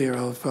exactly clear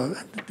of.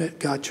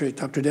 Gayatri,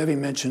 Dr. Devi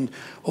mentioned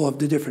all of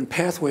the different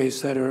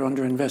pathways that are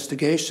under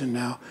investigation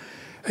now.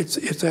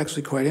 It's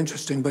actually quite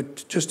interesting,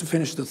 but just to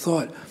finish the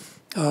thought,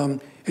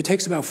 it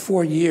takes about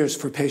 4 years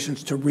for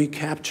patients to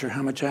recapture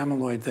how much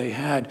amyloid they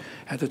had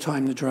at the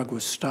time the drug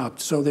was stopped.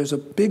 So there's a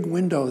big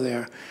window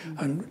there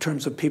in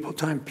terms of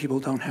time people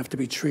don't have to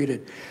be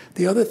treated.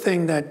 The other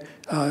thing that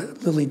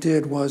Lilly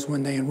did was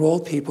when they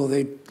enrolled people,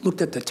 they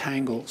looked at the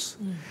tangles.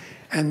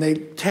 And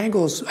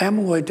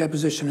amyloid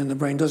deposition in the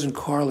brain doesn't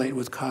correlate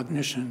with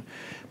cognition.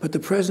 But the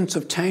presence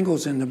of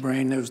tangles in the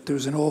brain,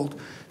 there's an old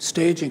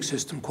staging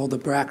system called the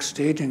Braak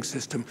staging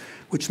system,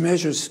 which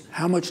measures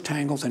how much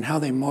tangles and how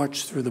they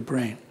march through the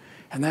brain.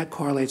 And that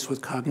correlates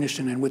with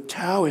cognition. And with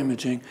tau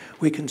imaging,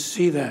 we can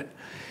see that.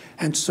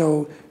 And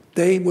so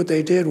what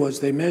they did was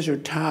they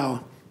measured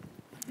tau.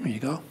 There you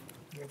go.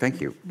 Thank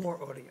you. More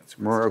audience.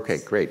 More, okay,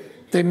 great.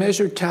 They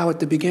measured tau at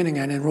the beginning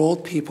and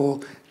enrolled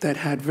people that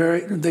had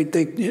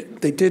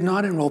they did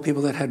not enroll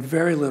people that had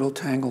very little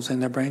tangles in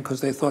their brain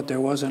because they thought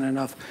there wasn't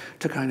enough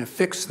to kind of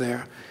fix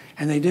there.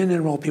 And they didn't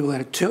enroll people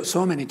that had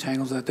so many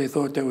tangles that they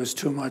thought there was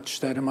too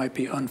much that it might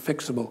be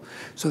unfixable.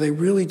 So they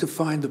really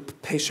defined the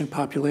patient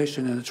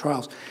population in the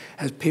trials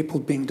as people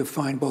being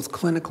defined both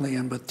clinically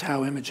and with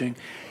tau imaging.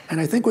 And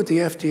I think what the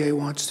FDA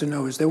wants to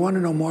know is they want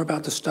to know more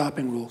about the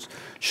stopping rules.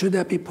 Should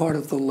that be part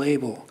of the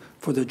label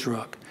for the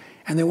drug?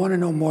 And they want to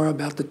know more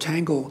about the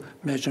tangle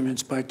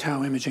measurements by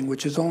tau imaging,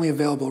 which is only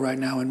available right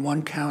now in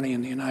one county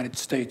in the United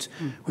States,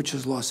 which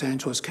is Los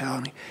Angeles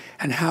County,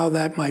 and how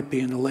that might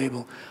be in the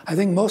label. I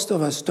think most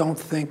of us don't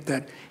think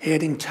that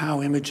adding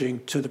tau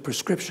imaging to the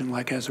prescription,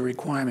 like as a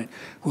requirement,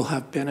 will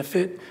have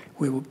benefit.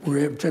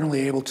 We're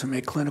generally able to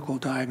make clinical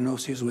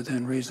diagnoses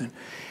within reason.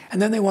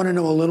 And then they want to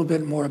know a little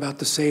bit more about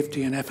the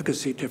safety and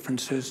efficacy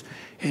differences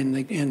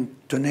in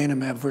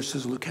donanemab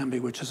versus Leqembi,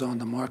 which is on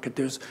the market.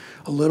 There's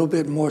a little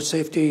bit more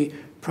safety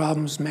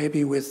problems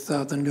maybe with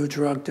the new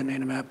drug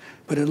donanemab,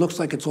 but it looks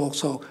like it's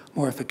also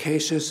more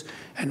efficacious.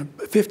 And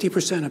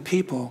 50% of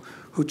people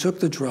who took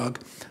the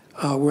drug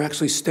were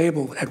actually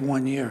stable at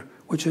 1 year,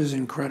 which is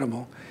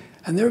incredible.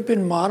 And there have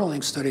been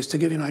modeling studies to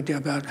give you an idea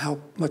about how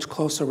much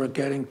closer we're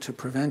getting to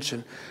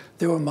prevention.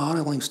 There were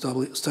modeling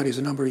studies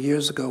a number of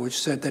years ago which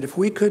said that if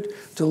we could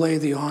delay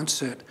the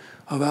onset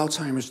of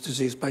Alzheimer's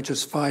disease by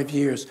just 5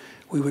 years,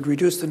 we would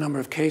reduce the number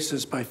of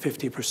cases by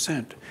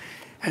 50%.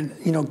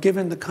 And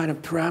given the kind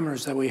of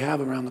parameters that we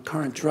have around the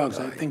current drugs,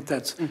 I think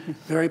that's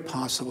very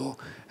possible.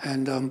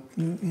 And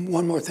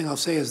one more thing I'll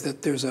say is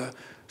that there's a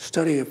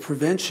study of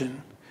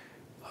prevention.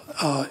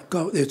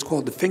 It's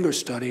called the Finger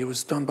Study. It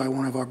was done by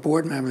one of our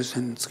board members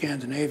in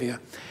Scandinavia.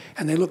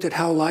 And they looked at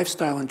how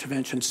lifestyle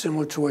interventions,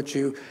 similar to what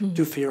you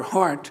do for your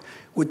heart,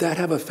 would that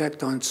have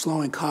effect on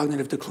slowing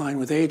cognitive decline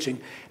with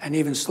aging and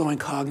even slowing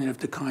cognitive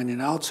decline in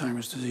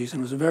Alzheimer's disease.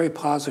 And it was a very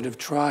positive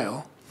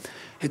trial.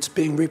 It's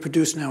being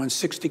reproduced now in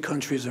 60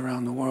 countries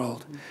around the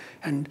world.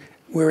 And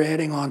we're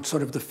adding on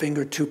sort of the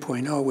Finger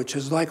 2.0, which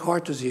is like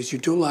heart disease. You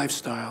do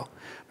lifestyle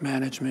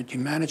management, you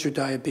manage your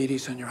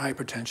diabetes and your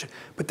hypertension,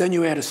 but then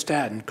you add a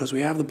statin because we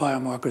have the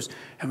biomarkers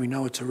and we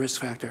know it's a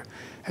risk factor.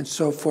 And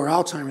so for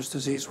Alzheimer's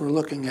disease, we're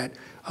looking at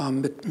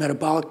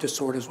metabolic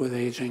disorders with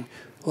aging,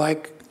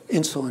 like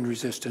insulin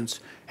resistance,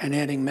 and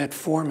adding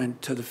metformin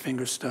to the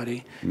Finger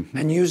study,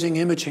 and using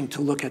imaging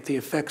to look at the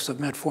effects of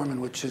metformin,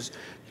 which is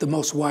the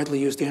most widely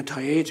used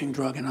anti-aging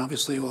drug, and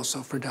obviously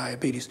also for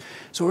diabetes.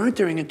 So we're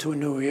entering into a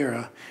new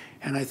era.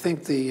 And I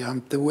think the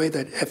way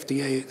that the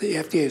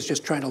FDA is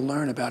just trying to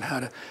learn about how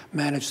to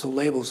manage the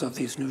labels of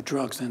these new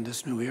drugs in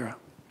this new era.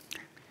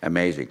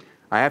 Amazing.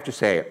 I have to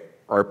say,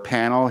 our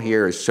panel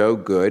here is so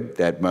good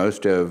that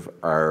most of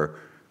our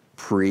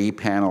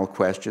pre-panel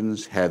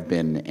questions have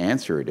been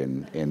answered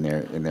in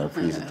their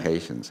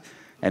presentations.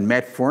 And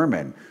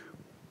metformin,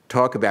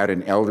 talk about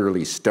an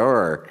elderly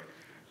star.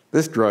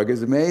 This drug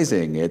is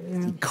amazing.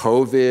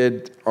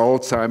 COVID,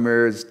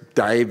 Alzheimer's,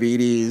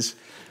 diabetes.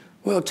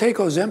 Well, take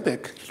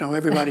Ozempic.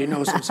 Everybody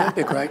knows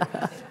Ozempic, right?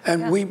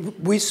 And we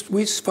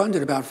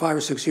funded about 5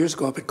 or 6 years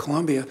ago up at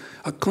Columbia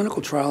a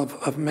clinical trial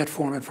of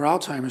metformin for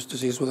Alzheimer's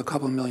disease with a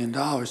couple of $1 million.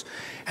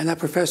 And that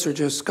professor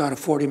just got a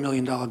 $40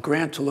 million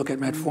grant to look at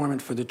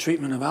metformin for the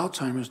treatment of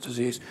Alzheimer's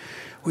disease.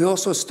 We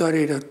also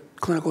studied a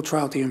clinical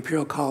trial at the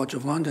Imperial College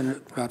of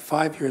London about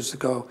 5 years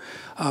ago,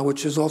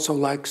 which is also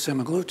like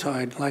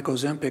semaglutide, like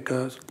Ozempic,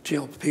 a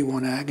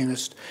GLP-1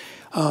 agonist.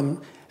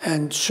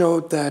 And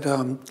showed that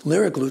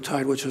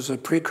liraglutide, which is a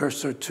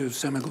precursor to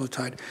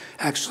semaglutide,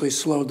 actually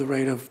slowed the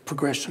rate of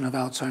progression of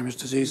Alzheimer's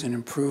disease and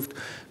improved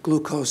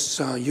glucose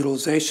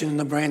utilization in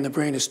the brain. The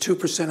brain is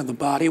 2% of the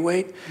body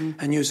weight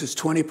and uses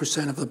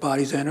 20% of the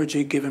body's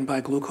energy given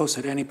by glucose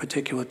at any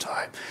particular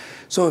time.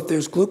 So if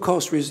there's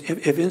glucose,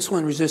 if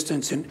insulin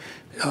resistance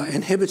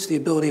inhibits the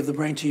ability of the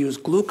brain to use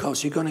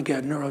glucose, you're going to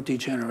get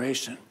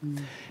neurodegeneration.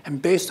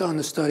 And based on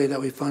the study that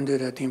we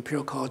funded at the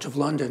Imperial College of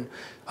London,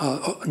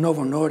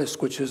 Novo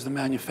Nordisk, which is the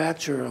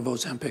manufacturer of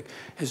Ozempic,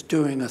 is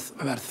doing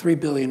about a $3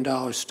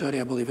 billion study,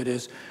 I believe it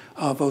is,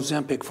 of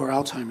Ozempic for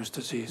Alzheimer's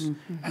disease.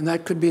 And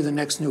that could be the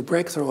next new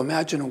breakthrough.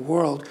 Imagine a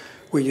world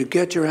where you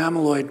get your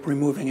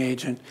amyloid-removing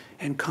agent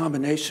in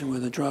combination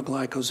with a drug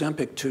like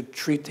Ozempic to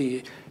treat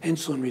the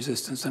insulin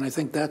resistance. And I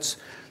think that's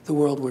the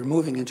world we're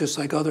moving in. Just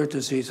like other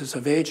diseases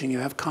of aging, you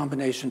have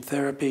combination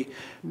therapy,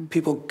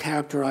 people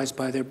characterized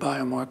by their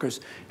biomarkers,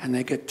 and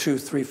they get 2,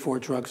 3, 4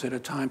 drugs at a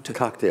time.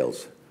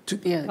 Cocktails.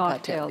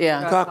 Cocktails.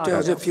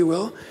 Cocktails, if you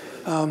will.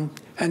 And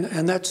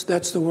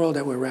that's the world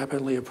that we're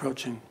rapidly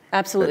approaching.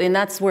 Absolutely, and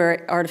that's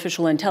where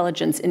artificial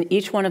intelligence in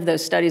each one of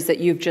those studies that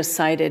you've just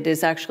cited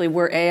is actually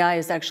where AI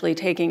is actually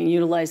taking and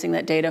utilizing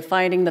that data,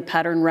 finding the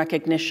pattern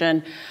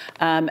recognition,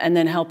 and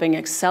then helping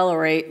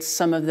accelerate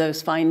some of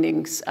those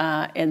findings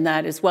in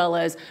that, as well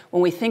as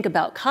when we think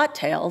about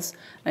cocktails,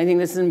 I think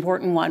this is an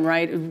important one,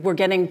 right? We're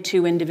getting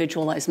to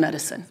individualized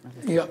medicine.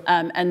 Yep.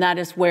 And that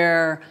is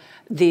where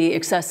the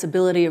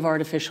accessibility of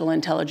artificial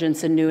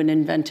intelligence in new and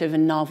inventive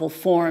and novel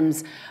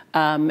forms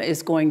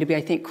is going to be,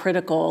 I think,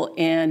 critical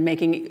in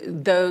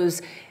making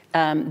those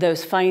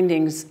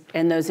findings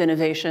and those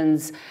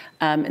innovations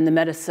in the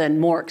medicine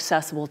more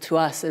accessible to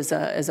us as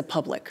a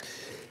public.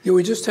 Yeah,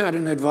 we just had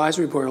an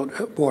advisory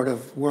board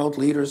of world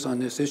leaders on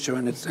this issue,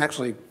 and it's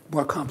actually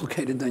more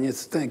complicated than you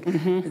think,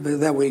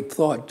 that we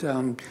thought.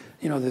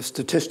 The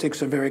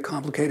statistics are very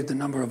complicated, the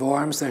number of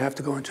arms that have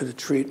to go into the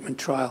treatment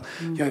trial.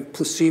 You have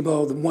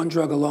placebo, the one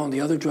drug alone,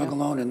 the other drug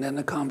alone, and then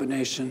the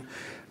combination.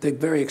 They're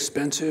very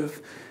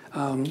expensive.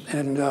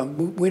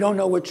 We don't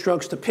know which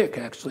drugs to pick,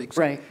 actually.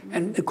 Right.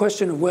 And the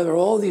question of whether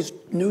all these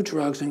new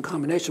drugs in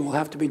combination will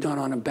have to be done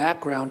on a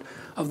background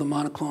of the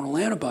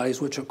monoclonal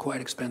antibodies, which are quite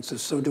expensive.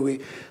 So do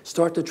we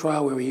start the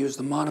trial where we use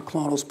the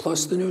monoclonals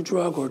plus the new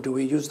drug, or do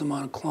we use the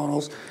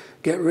monoclonals,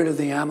 get rid of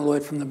the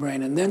amyloid from the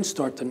brain, and then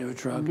start the new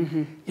drug?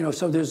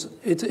 So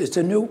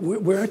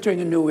we're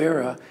entering a new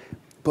era,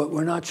 but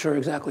we're not sure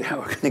exactly how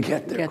we're going to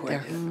get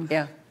there.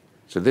 Yeah.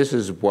 So this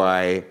is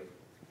why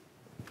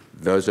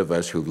those of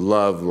us who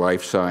love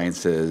life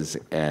sciences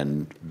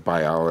and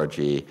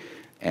biology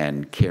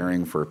and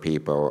caring for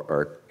people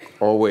are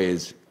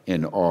always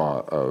in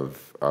awe of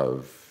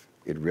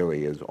it.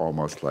 Really is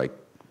almost like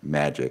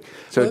magic.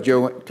 So,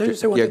 Joe,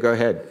 go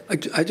ahead.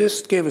 I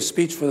just gave a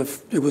speech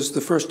it was the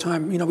first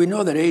time, we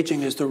know that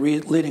aging is the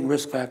leading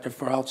risk factor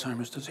for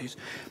Alzheimer's disease,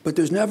 but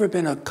there's never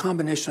been a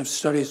combination of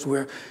studies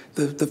where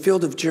the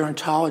field of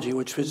gerontology,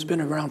 which has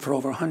been around for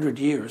over 100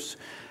 years,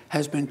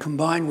 has been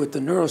combined with the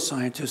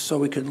neuroscientists so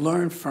we could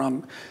learn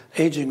from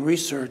aging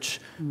research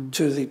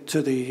to the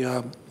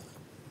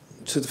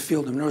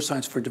field of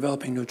neuroscience for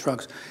developing new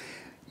drugs.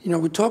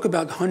 We talk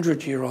about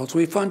 100-year-olds.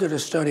 We funded a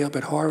study up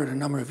at Harvard a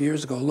number of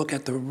years ago, look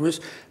at the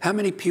risk, how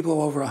many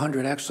people over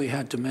 100 actually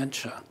had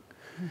dementia.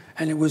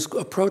 And it was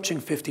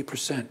approaching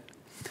 50%.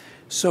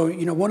 So,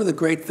 one of the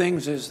great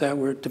things is that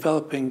we're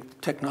developing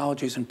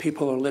technologies and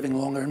people are living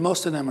longer, and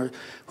most of them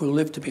who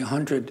live to be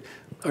 100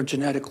 are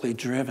genetically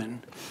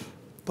driven.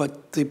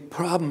 But the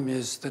problem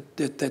is that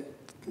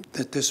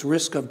this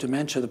risk of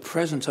dementia, the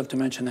presence of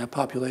dementia in that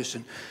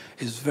population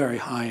is very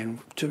high. And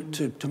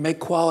to make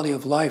quality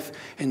of life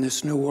in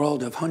this new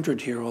world of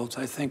 100-year-olds,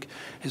 I think,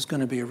 is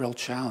going to be a real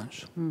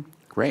challenge.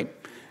 Great.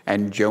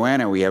 And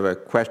Joanna, we have a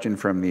question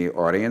from the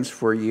audience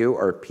for you.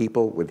 Are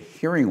people with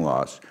hearing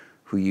loss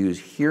who use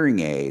hearing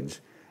aids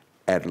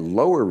at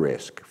lower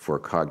risk for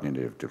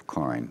cognitive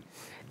decline?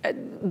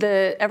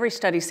 Every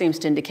study seems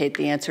to indicate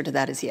the answer to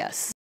that is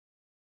yes.